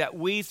learning, that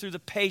we, through the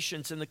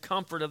patience and the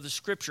comfort of the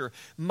Scripture,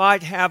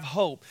 might have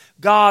hope.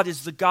 God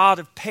is the God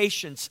of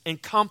patience and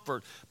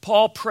comfort.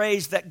 Paul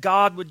prays that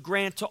God would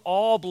grant to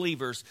all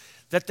believers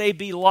that they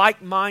be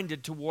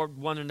like-minded toward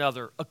one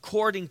another,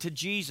 according to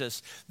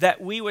Jesus,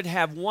 that we would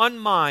have one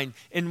mind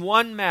and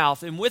one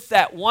mouth, and with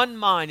that one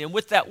mind and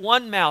with that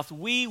one mouth,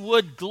 we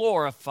would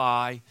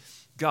glorify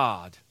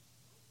God.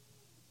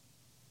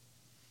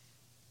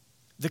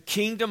 The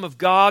kingdom of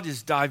God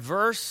is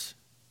diverse,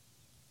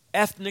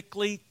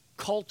 ethnically,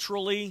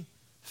 culturally,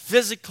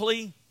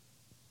 physically.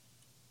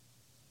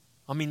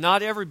 I mean,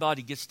 not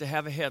everybody gets to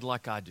have a head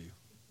like I do.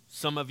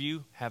 Some of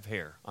you have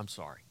hair. I'm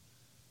sorry.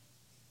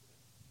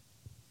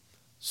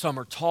 Some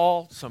are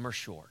tall, some are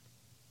short.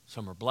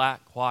 Some are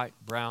black, white,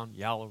 brown,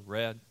 yellow,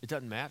 red. It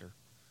doesn't matter.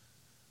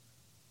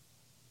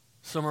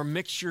 Some are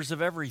mixtures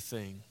of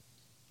everything.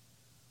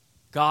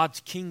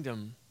 God's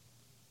kingdom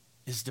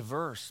is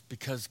diverse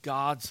because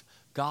God's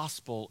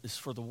gospel is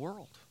for the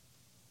world.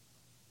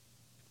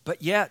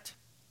 But yet,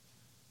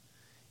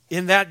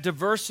 in that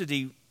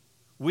diversity,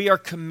 we are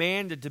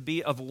commanded to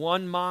be of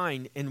one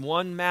mind and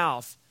one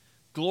mouth,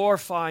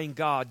 glorifying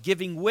God,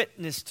 giving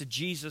witness to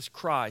Jesus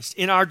Christ.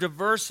 In our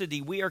diversity,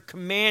 we are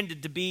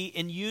commanded to be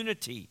in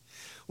unity.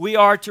 We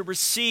are to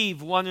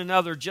receive one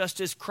another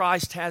just as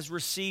Christ has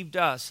received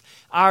us.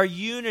 Our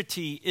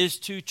unity is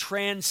to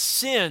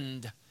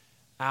transcend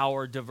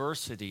our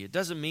diversity. It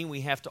doesn't mean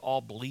we have to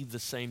all believe the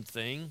same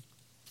thing.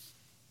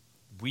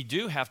 We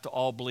do have to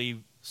all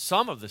believe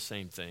some of the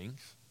same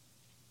things.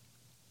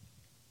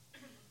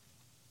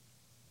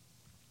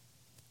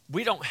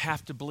 We don't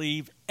have to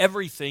believe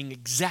everything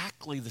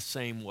exactly the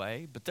same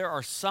way, but there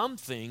are some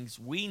things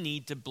we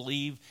need to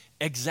believe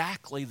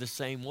exactly the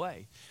same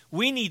way.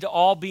 We need to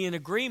all be in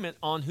agreement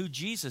on who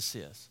Jesus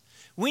is.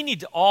 We need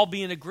to all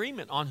be in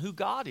agreement on who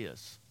God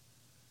is.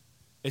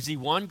 Is he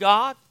one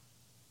God?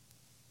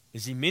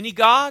 Is he many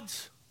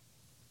gods?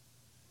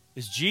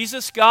 Is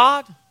Jesus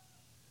God?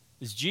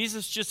 Is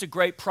Jesus just a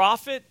great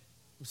prophet?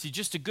 Is he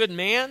just a good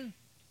man?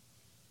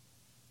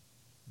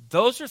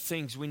 Those are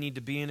things we need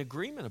to be in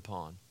agreement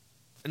upon.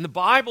 And the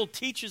Bible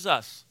teaches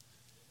us.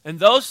 And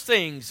those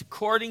things,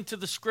 according to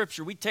the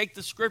Scripture, we take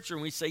the Scripture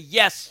and we say,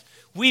 yes,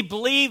 we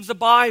believe the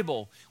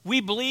Bible.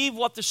 We believe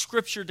what the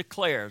Scripture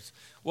declares.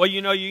 Well,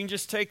 you know, you can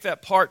just take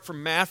that part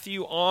from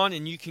Matthew on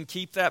and you can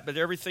keep that, but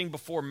everything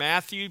before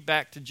Matthew,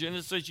 back to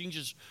Genesis, you can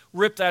just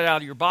rip that out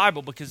of your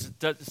Bible because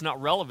it's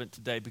not relevant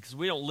today because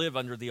we don't live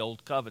under the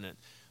old covenant.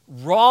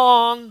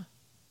 Wrong.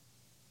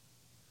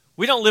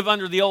 We don't live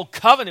under the old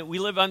covenant. We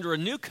live under a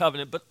new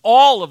covenant, but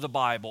all of the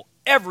Bible,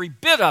 every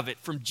bit of it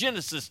from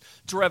Genesis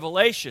to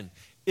Revelation,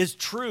 is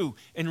true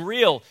and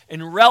real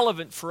and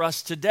relevant for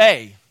us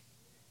today.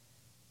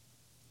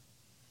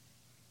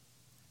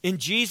 In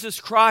Jesus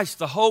Christ,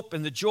 the hope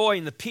and the joy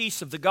and the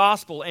peace of the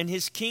gospel and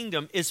his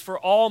kingdom is for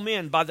all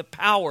men by the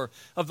power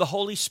of the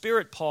Holy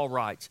Spirit, Paul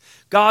writes.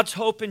 God's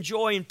hope and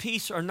joy and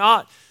peace are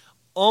not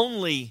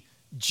only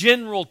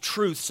general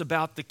truths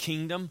about the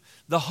kingdom.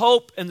 The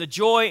hope and the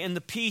joy and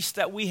the peace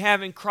that we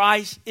have in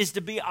Christ is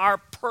to be our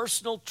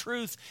personal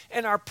truth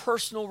and our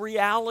personal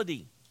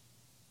reality.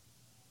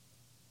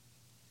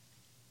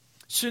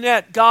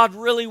 Sunette, God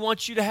really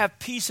wants you to have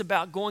peace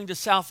about going to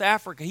South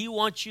Africa. He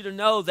wants you to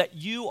know that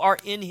you are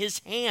in his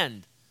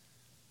hand.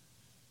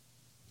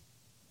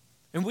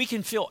 And we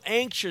can feel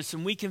anxious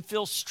and we can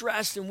feel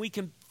stressed and we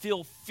can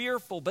feel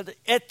fearful. But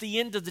at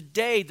the end of the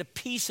day, the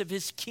peace of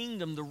his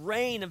kingdom, the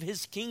reign of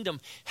his kingdom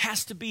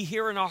has to be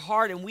here in our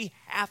heart, and we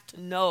have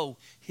to know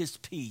his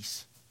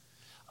peace.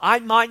 I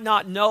might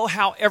not know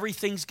how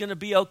everything's going to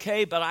be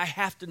okay, but I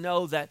have to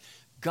know that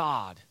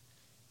God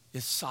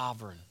is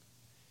sovereign.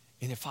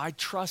 And if I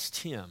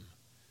trust him,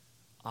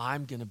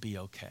 I'm going to be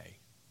okay.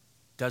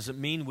 Doesn't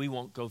mean we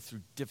won't go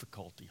through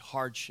difficulty,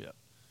 hardship.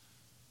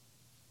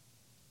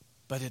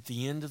 But at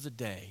the end of the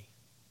day,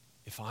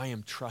 if I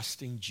am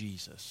trusting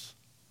Jesus,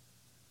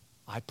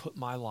 I put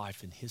my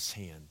life in his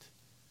hand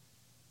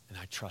and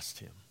I trust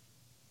him.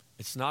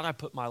 It's not I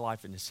put my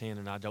life in his hand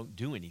and I don't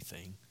do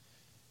anything.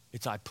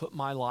 It's I put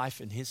my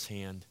life in his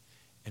hand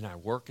And I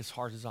work as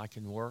hard as I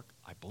can work.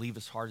 I believe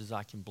as hard as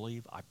I can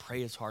believe. I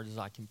pray as hard as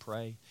I can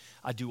pray.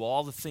 I do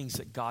all the things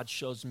that God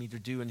shows me to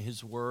do in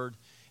His Word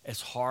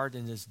as hard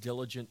and as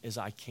diligent as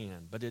I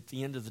can. But at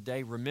the end of the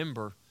day,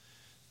 remember,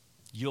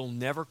 you'll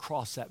never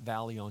cross that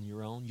valley on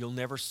your own. You'll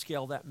never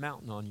scale that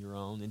mountain on your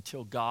own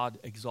until God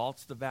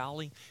exalts the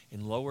valley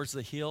and lowers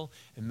the hill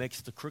and makes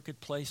the crooked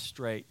place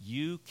straight.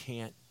 You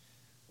can't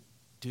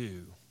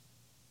do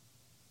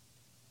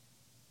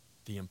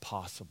the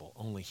impossible.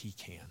 Only He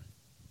can.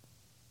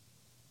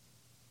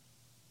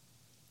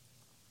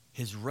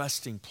 His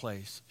resting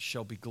place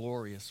shall be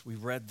glorious. We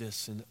read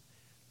this in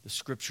the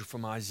scripture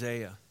from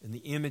Isaiah. And the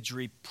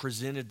imagery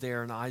presented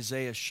there in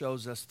Isaiah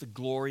shows us the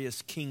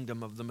glorious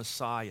kingdom of the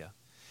Messiah.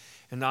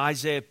 And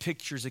Isaiah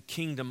pictures a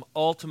kingdom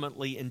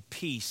ultimately in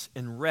peace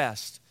and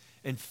rest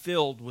and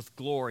filled with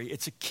glory.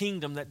 It's a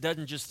kingdom that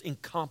doesn't just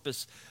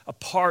encompass a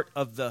part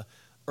of the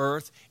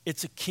earth.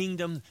 It's a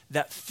kingdom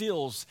that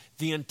fills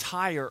the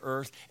entire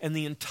earth and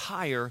the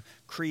entire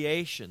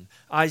creation.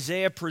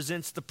 Isaiah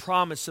presents the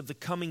promise of the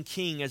coming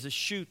king as a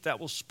shoot that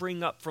will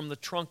spring up from the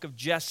trunk of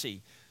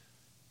Jesse.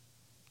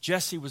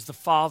 Jesse was the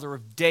father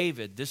of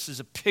David. This is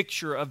a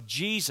picture of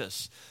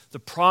Jesus, the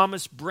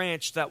promised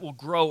branch that will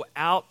grow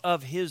out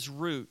of his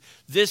root.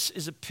 This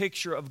is a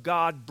picture of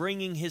God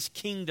bringing His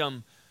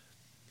kingdom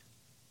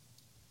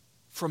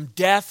from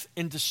death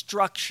and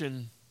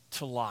destruction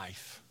to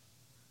life,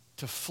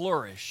 to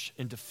flourish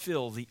and to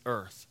fill the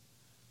earth.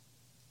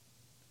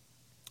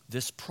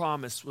 This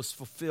promise was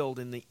fulfilled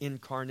in the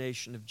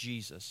incarnation of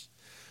Jesus.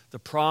 The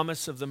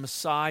promise of the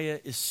Messiah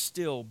is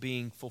still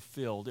being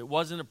fulfilled. It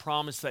wasn't a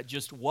promise that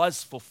just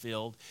was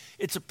fulfilled.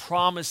 It's a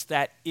promise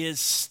that is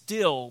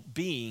still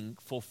being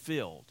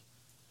fulfilled.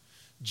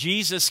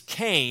 Jesus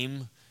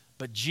came,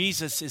 but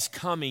Jesus is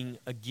coming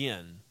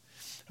again.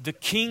 The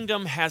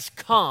kingdom has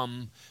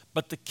come,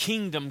 but the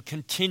kingdom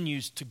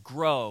continues to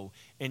grow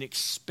and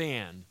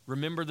expand.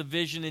 Remember the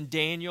vision in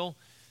Daniel?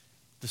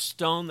 The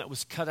stone that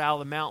was cut out of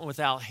the mountain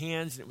without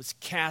hands, and it was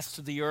cast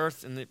to the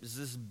earth, and it was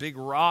this big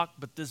rock,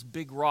 but this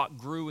big rock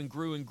grew and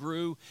grew and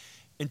grew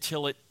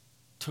until it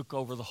took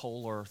over the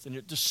whole earth, and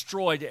it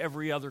destroyed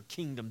every other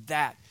kingdom.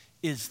 That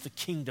is the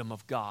kingdom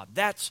of God.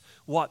 That's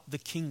what the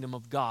kingdom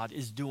of God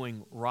is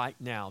doing right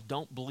now.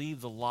 Don't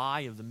believe the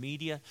lie of the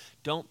media.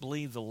 Don't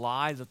believe the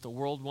lie that the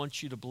world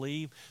wants you to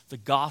believe. The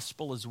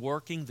gospel is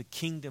working. The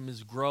kingdom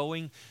is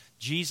growing.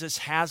 Jesus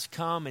has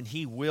come, and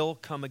He will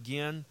come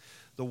again.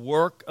 The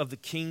work of the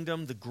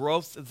kingdom, the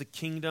growth of the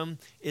kingdom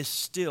is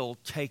still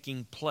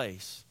taking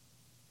place.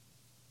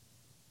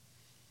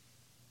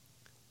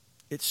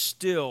 It's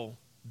still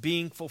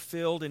being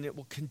fulfilled, and it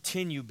will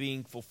continue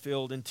being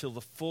fulfilled until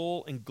the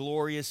full and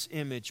glorious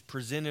image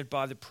presented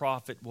by the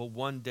prophet will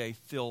one day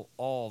fill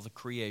all the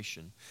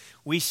creation.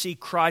 We see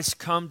Christ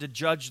come to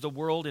judge the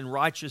world in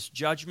righteous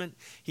judgment.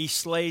 He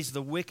slays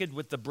the wicked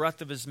with the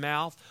breath of His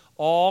mouth.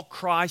 All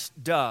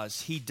Christ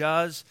does, He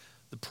does,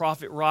 the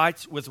prophet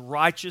writes, with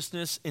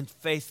righteousness and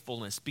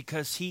faithfulness.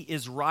 Because He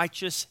is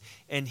righteous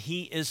and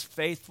He is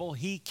faithful,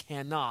 He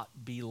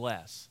cannot be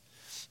less.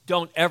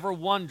 Don't ever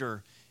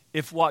wonder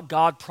if what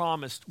God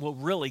promised will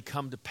really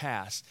come to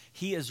pass.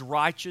 He is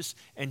righteous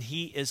and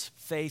He is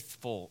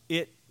faithful.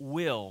 It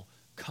will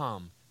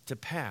come to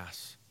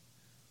pass.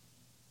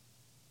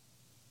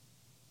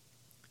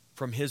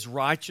 From His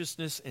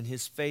righteousness and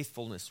His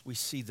faithfulness, we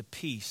see the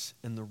peace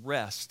and the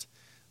rest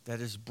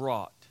that is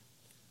brought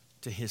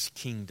to His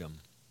kingdom.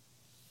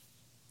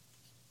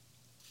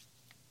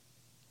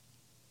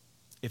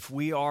 If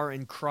we are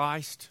in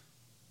Christ,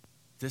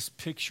 this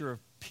picture of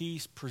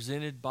peace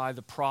presented by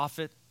the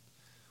prophet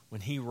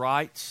when he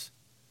writes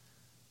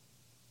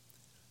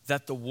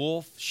that the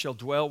wolf shall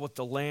dwell with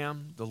the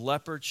lamb, the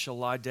leopard shall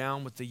lie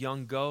down with the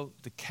young goat,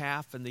 the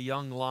calf and the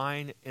young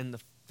lion and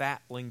the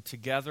fatling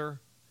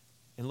together.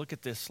 And look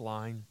at this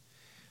line,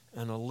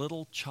 and a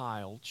little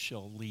child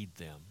shall lead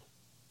them.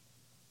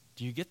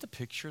 Do you get the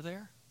picture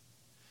there?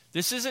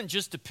 This isn't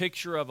just a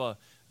picture of a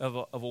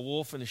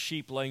wolf and a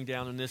sheep laying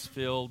down in this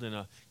field and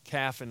a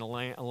calf and a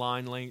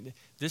lion laying.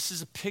 This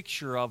is a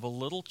picture of a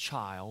little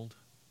child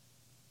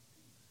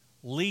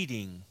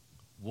leading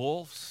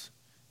wolves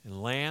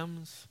and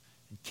lambs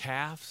and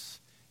calves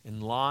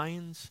and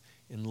lions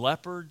and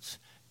leopards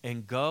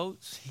and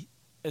goats.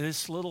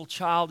 This little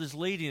child is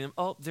leading them.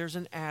 Oh, there's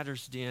an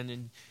adder's den,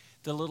 and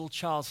the little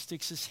child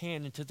sticks his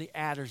hand into the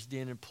adder's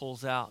den and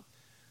pulls out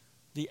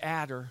the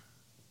adder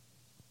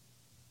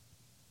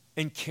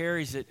and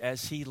carries it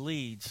as he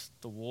leads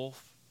the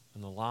wolf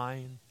and the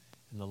lion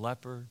and the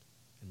leopard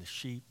and the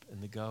sheep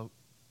and the goat.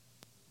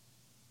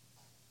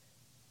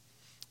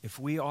 If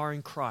we are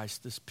in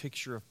Christ, this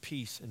picture of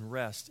peace and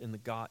rest in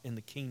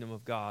the kingdom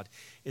of God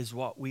is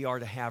what we are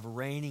to have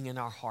reigning in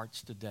our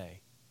hearts today.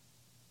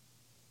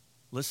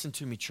 Listen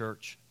to me,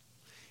 church.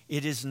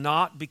 It is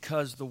not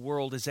because the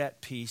world is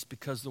at peace,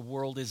 because the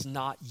world is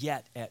not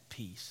yet at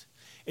peace.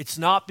 It's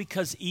not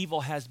because evil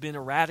has been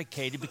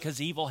eradicated,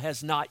 because evil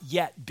has not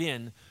yet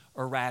been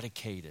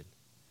eradicated.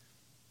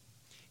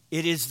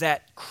 It is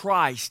that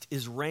Christ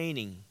is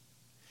reigning,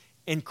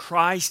 And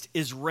Christ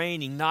is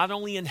reigning, not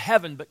only in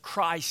heaven, but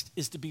Christ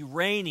is to be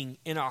reigning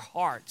in our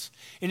hearts.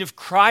 And if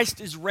Christ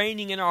is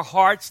reigning in our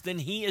hearts, then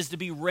he is to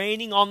be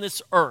reigning on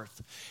this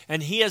earth.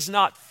 And he has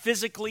not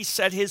physically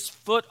set his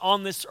foot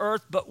on this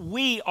earth, but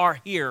we are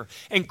here.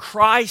 And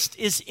Christ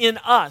is in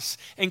us.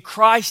 And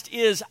Christ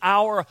is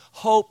our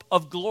hope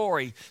of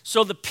glory.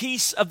 So the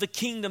peace of the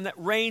kingdom that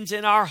reigns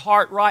in our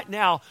heart right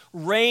now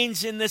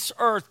reigns in this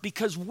earth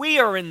because we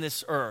are in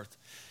this earth.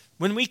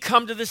 When we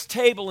come to this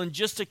table in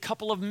just a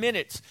couple of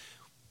minutes,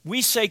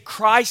 we say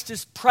Christ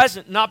is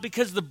present, not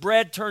because the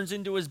bread turns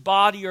into his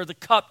body or the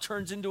cup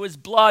turns into his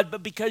blood,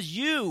 but because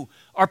you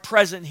are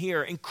present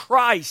here and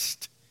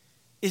Christ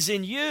is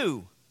in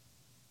you.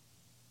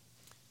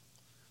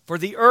 For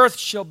the earth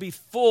shall be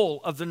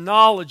full of the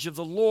knowledge of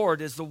the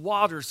Lord as the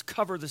waters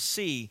cover the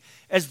sea.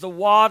 As the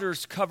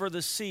waters cover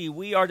the sea,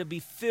 we are to be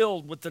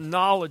filled with the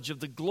knowledge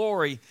of the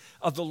glory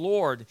of the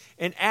Lord.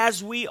 And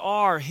as we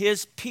are,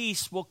 his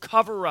peace will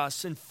cover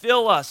us and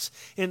fill us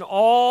in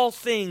all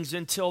things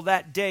until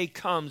that day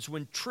comes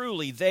when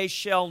truly they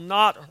shall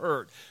not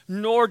hurt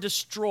nor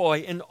destroy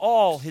in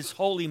all his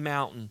holy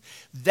mountain.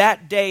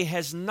 That day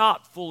has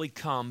not fully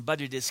come, but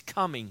it is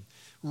coming.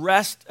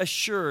 Rest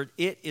assured,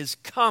 it is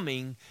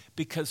coming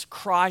because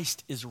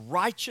Christ is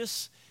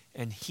righteous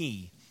and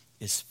he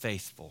is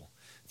faithful.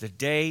 The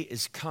day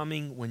is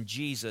coming when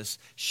Jesus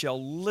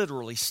shall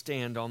literally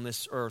stand on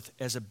this earth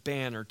as a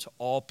banner to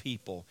all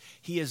people.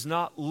 He is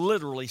not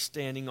literally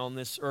standing on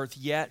this earth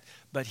yet,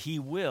 but he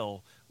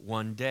will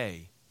one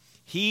day.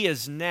 He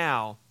is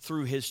now,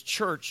 through his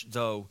church,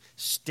 though,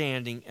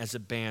 standing as a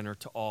banner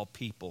to all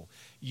people.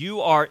 You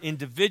are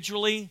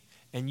individually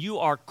and you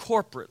are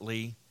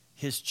corporately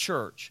his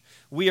church.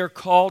 We are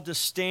called to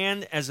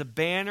stand as a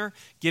banner,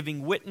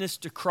 giving witness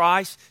to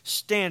Christ,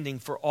 standing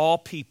for all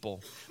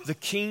people. The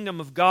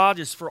kingdom of God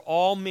is for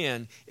all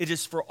men. It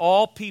is for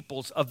all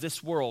peoples of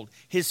this world.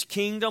 His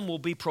kingdom will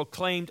be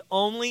proclaimed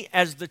only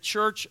as the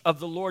church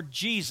of the Lord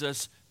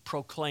Jesus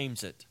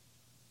proclaims it.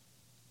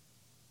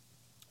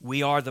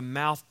 We are the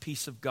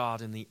mouthpiece of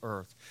God in the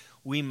earth.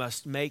 We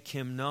must make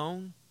him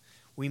known.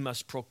 We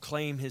must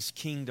proclaim his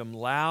kingdom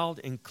loud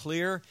and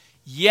clear.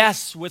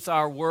 Yes, with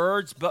our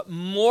words, but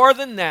more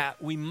than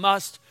that, we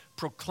must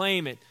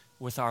proclaim it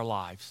with our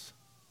lives.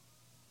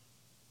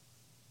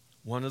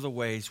 One of the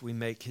ways we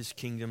make his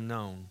kingdom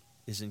known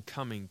is in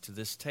coming to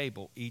this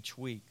table each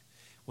week.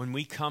 When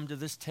we come to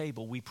this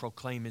table, we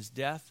proclaim his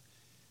death.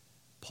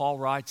 Paul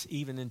writes,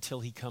 even until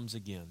he comes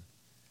again.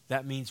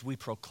 That means we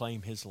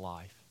proclaim his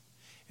life.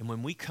 And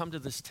when we come to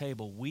this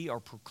table, we are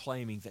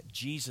proclaiming that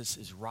Jesus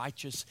is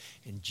righteous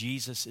and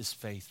Jesus is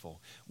faithful.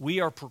 We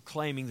are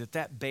proclaiming that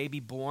that baby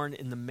born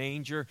in the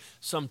manger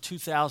some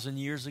 2,000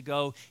 years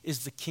ago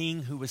is the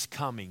king who is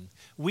coming.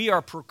 We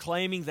are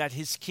proclaiming that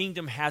his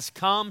kingdom has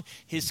come,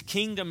 his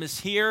kingdom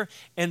is here,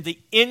 and the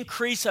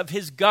increase of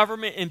his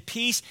government and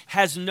peace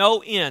has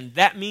no end.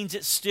 That means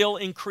it's still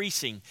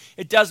increasing.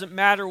 It doesn't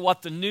matter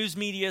what the news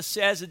media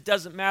says. It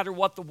doesn't matter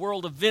what the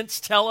world events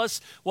tell us.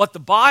 What the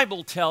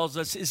Bible tells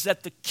us is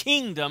that the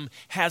kingdom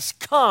has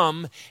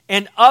come,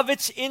 and of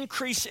its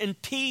increase in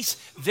peace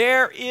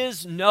there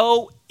is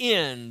no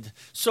end.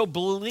 So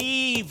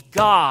believe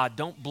God,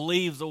 don't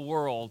believe the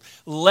world.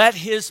 Let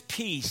his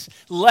peace,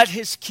 let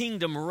his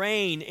kingdom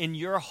reign in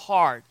your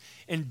heart,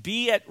 and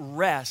be at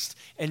rest,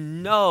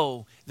 and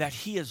know that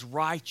he is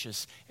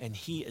righteous and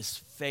he is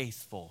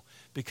faithful,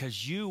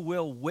 because you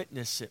will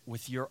witness it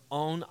with your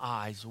own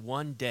eyes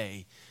one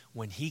day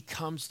when he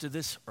comes to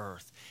this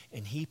earth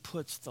and he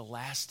puts the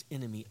last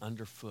enemy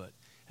underfoot.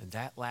 And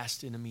that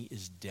last enemy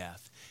is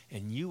death.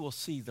 And you will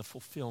see the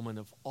fulfillment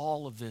of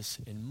all of this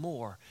and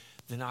more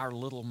than our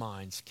little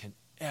minds can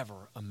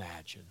ever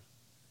imagine.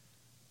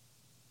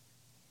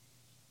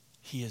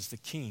 He is the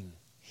king.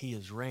 He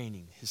is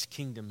reigning. His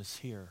kingdom is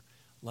here.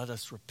 Let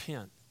us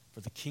repent,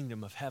 for the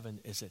kingdom of heaven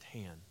is at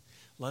hand.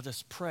 Let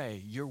us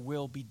pray, your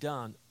will be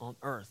done on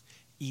earth,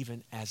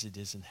 even as it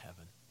is in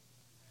heaven.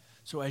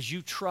 So as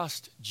you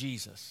trust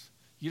Jesus,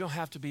 you don't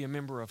have to be a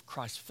member of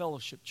Christ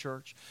Fellowship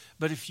Church,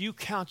 but if you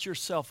count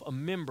yourself a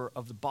member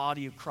of the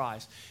body of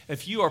Christ,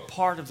 if you are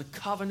part of the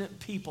covenant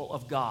people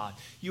of God,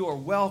 you are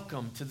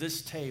welcome to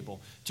this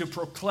table to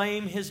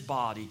proclaim his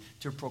body,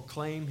 to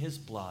proclaim his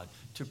blood,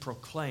 to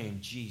proclaim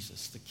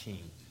Jesus the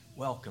King.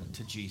 Welcome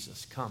to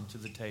Jesus. Come to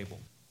the table.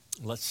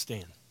 Let's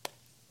stand.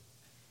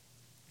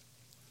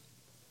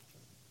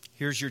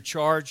 Here's your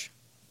charge.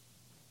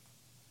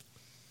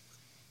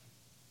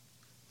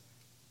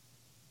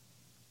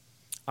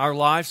 Our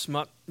lives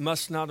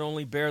must not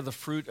only bear the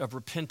fruit of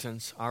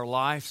repentance, our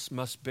lives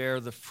must bear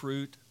the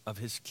fruit of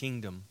his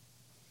kingdom.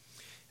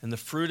 And the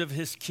fruit of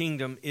his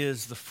kingdom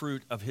is the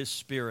fruit of his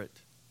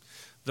Spirit.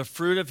 The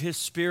fruit of his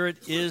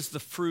Spirit is the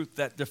fruit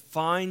that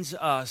defines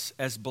us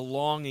as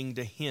belonging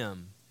to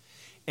him.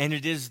 And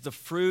it is the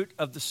fruit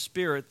of the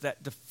Spirit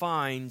that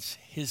defines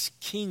his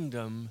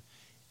kingdom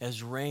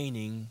as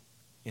reigning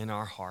in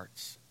our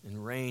hearts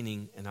and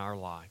reigning in our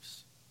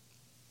lives.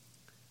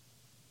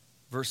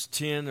 Verse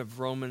 10 of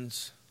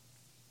Romans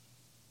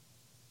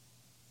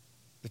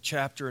the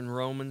chapter in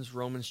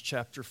Romans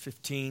chapter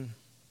 15.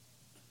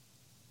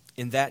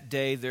 In that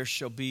day there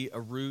shall be a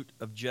root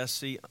of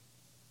Jesse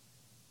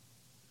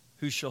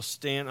who shall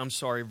stand,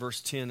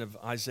 verse 10 of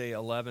Isaiah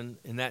 11.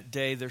 In that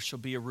day there shall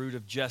be a root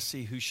of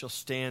Jesse who shall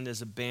stand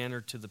as a banner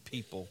to the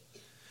people.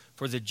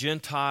 For the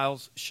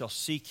Gentiles shall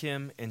seek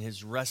him, and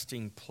his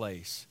resting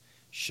place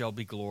shall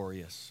be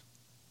glorious.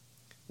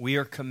 We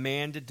are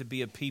commanded to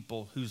be a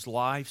people whose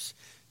lives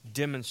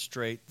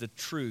demonstrate the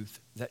truth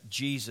that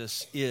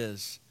Jesus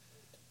is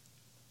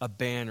a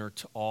banner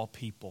to all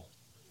people.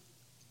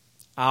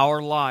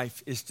 Our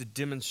life is to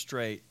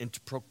demonstrate and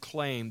to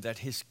proclaim that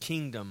his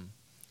kingdom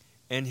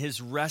and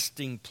his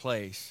resting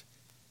place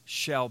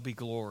shall be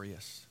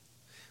glorious.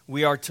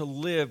 We are to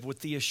live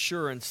with the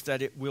assurance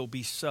that it will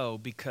be so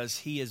because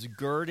he is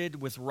girded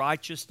with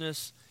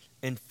righteousness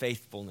and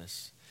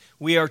faithfulness.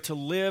 We are to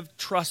live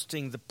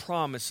trusting the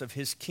promise of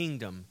his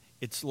kingdom,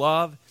 its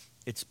love,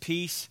 its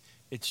peace,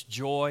 its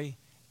joy,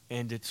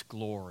 and its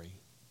glory.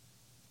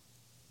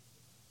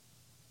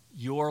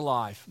 Your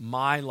life,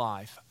 my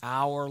life,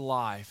 our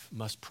life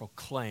must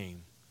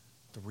proclaim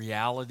the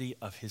reality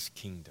of his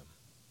kingdom.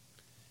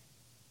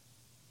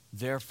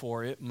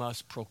 Therefore, it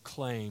must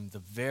proclaim the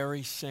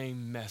very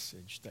same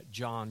message that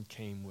John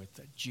came with,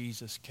 that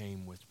Jesus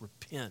came with.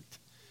 Repent,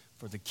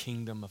 for the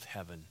kingdom of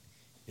heaven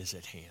is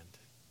at hand.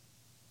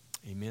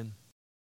 Amen.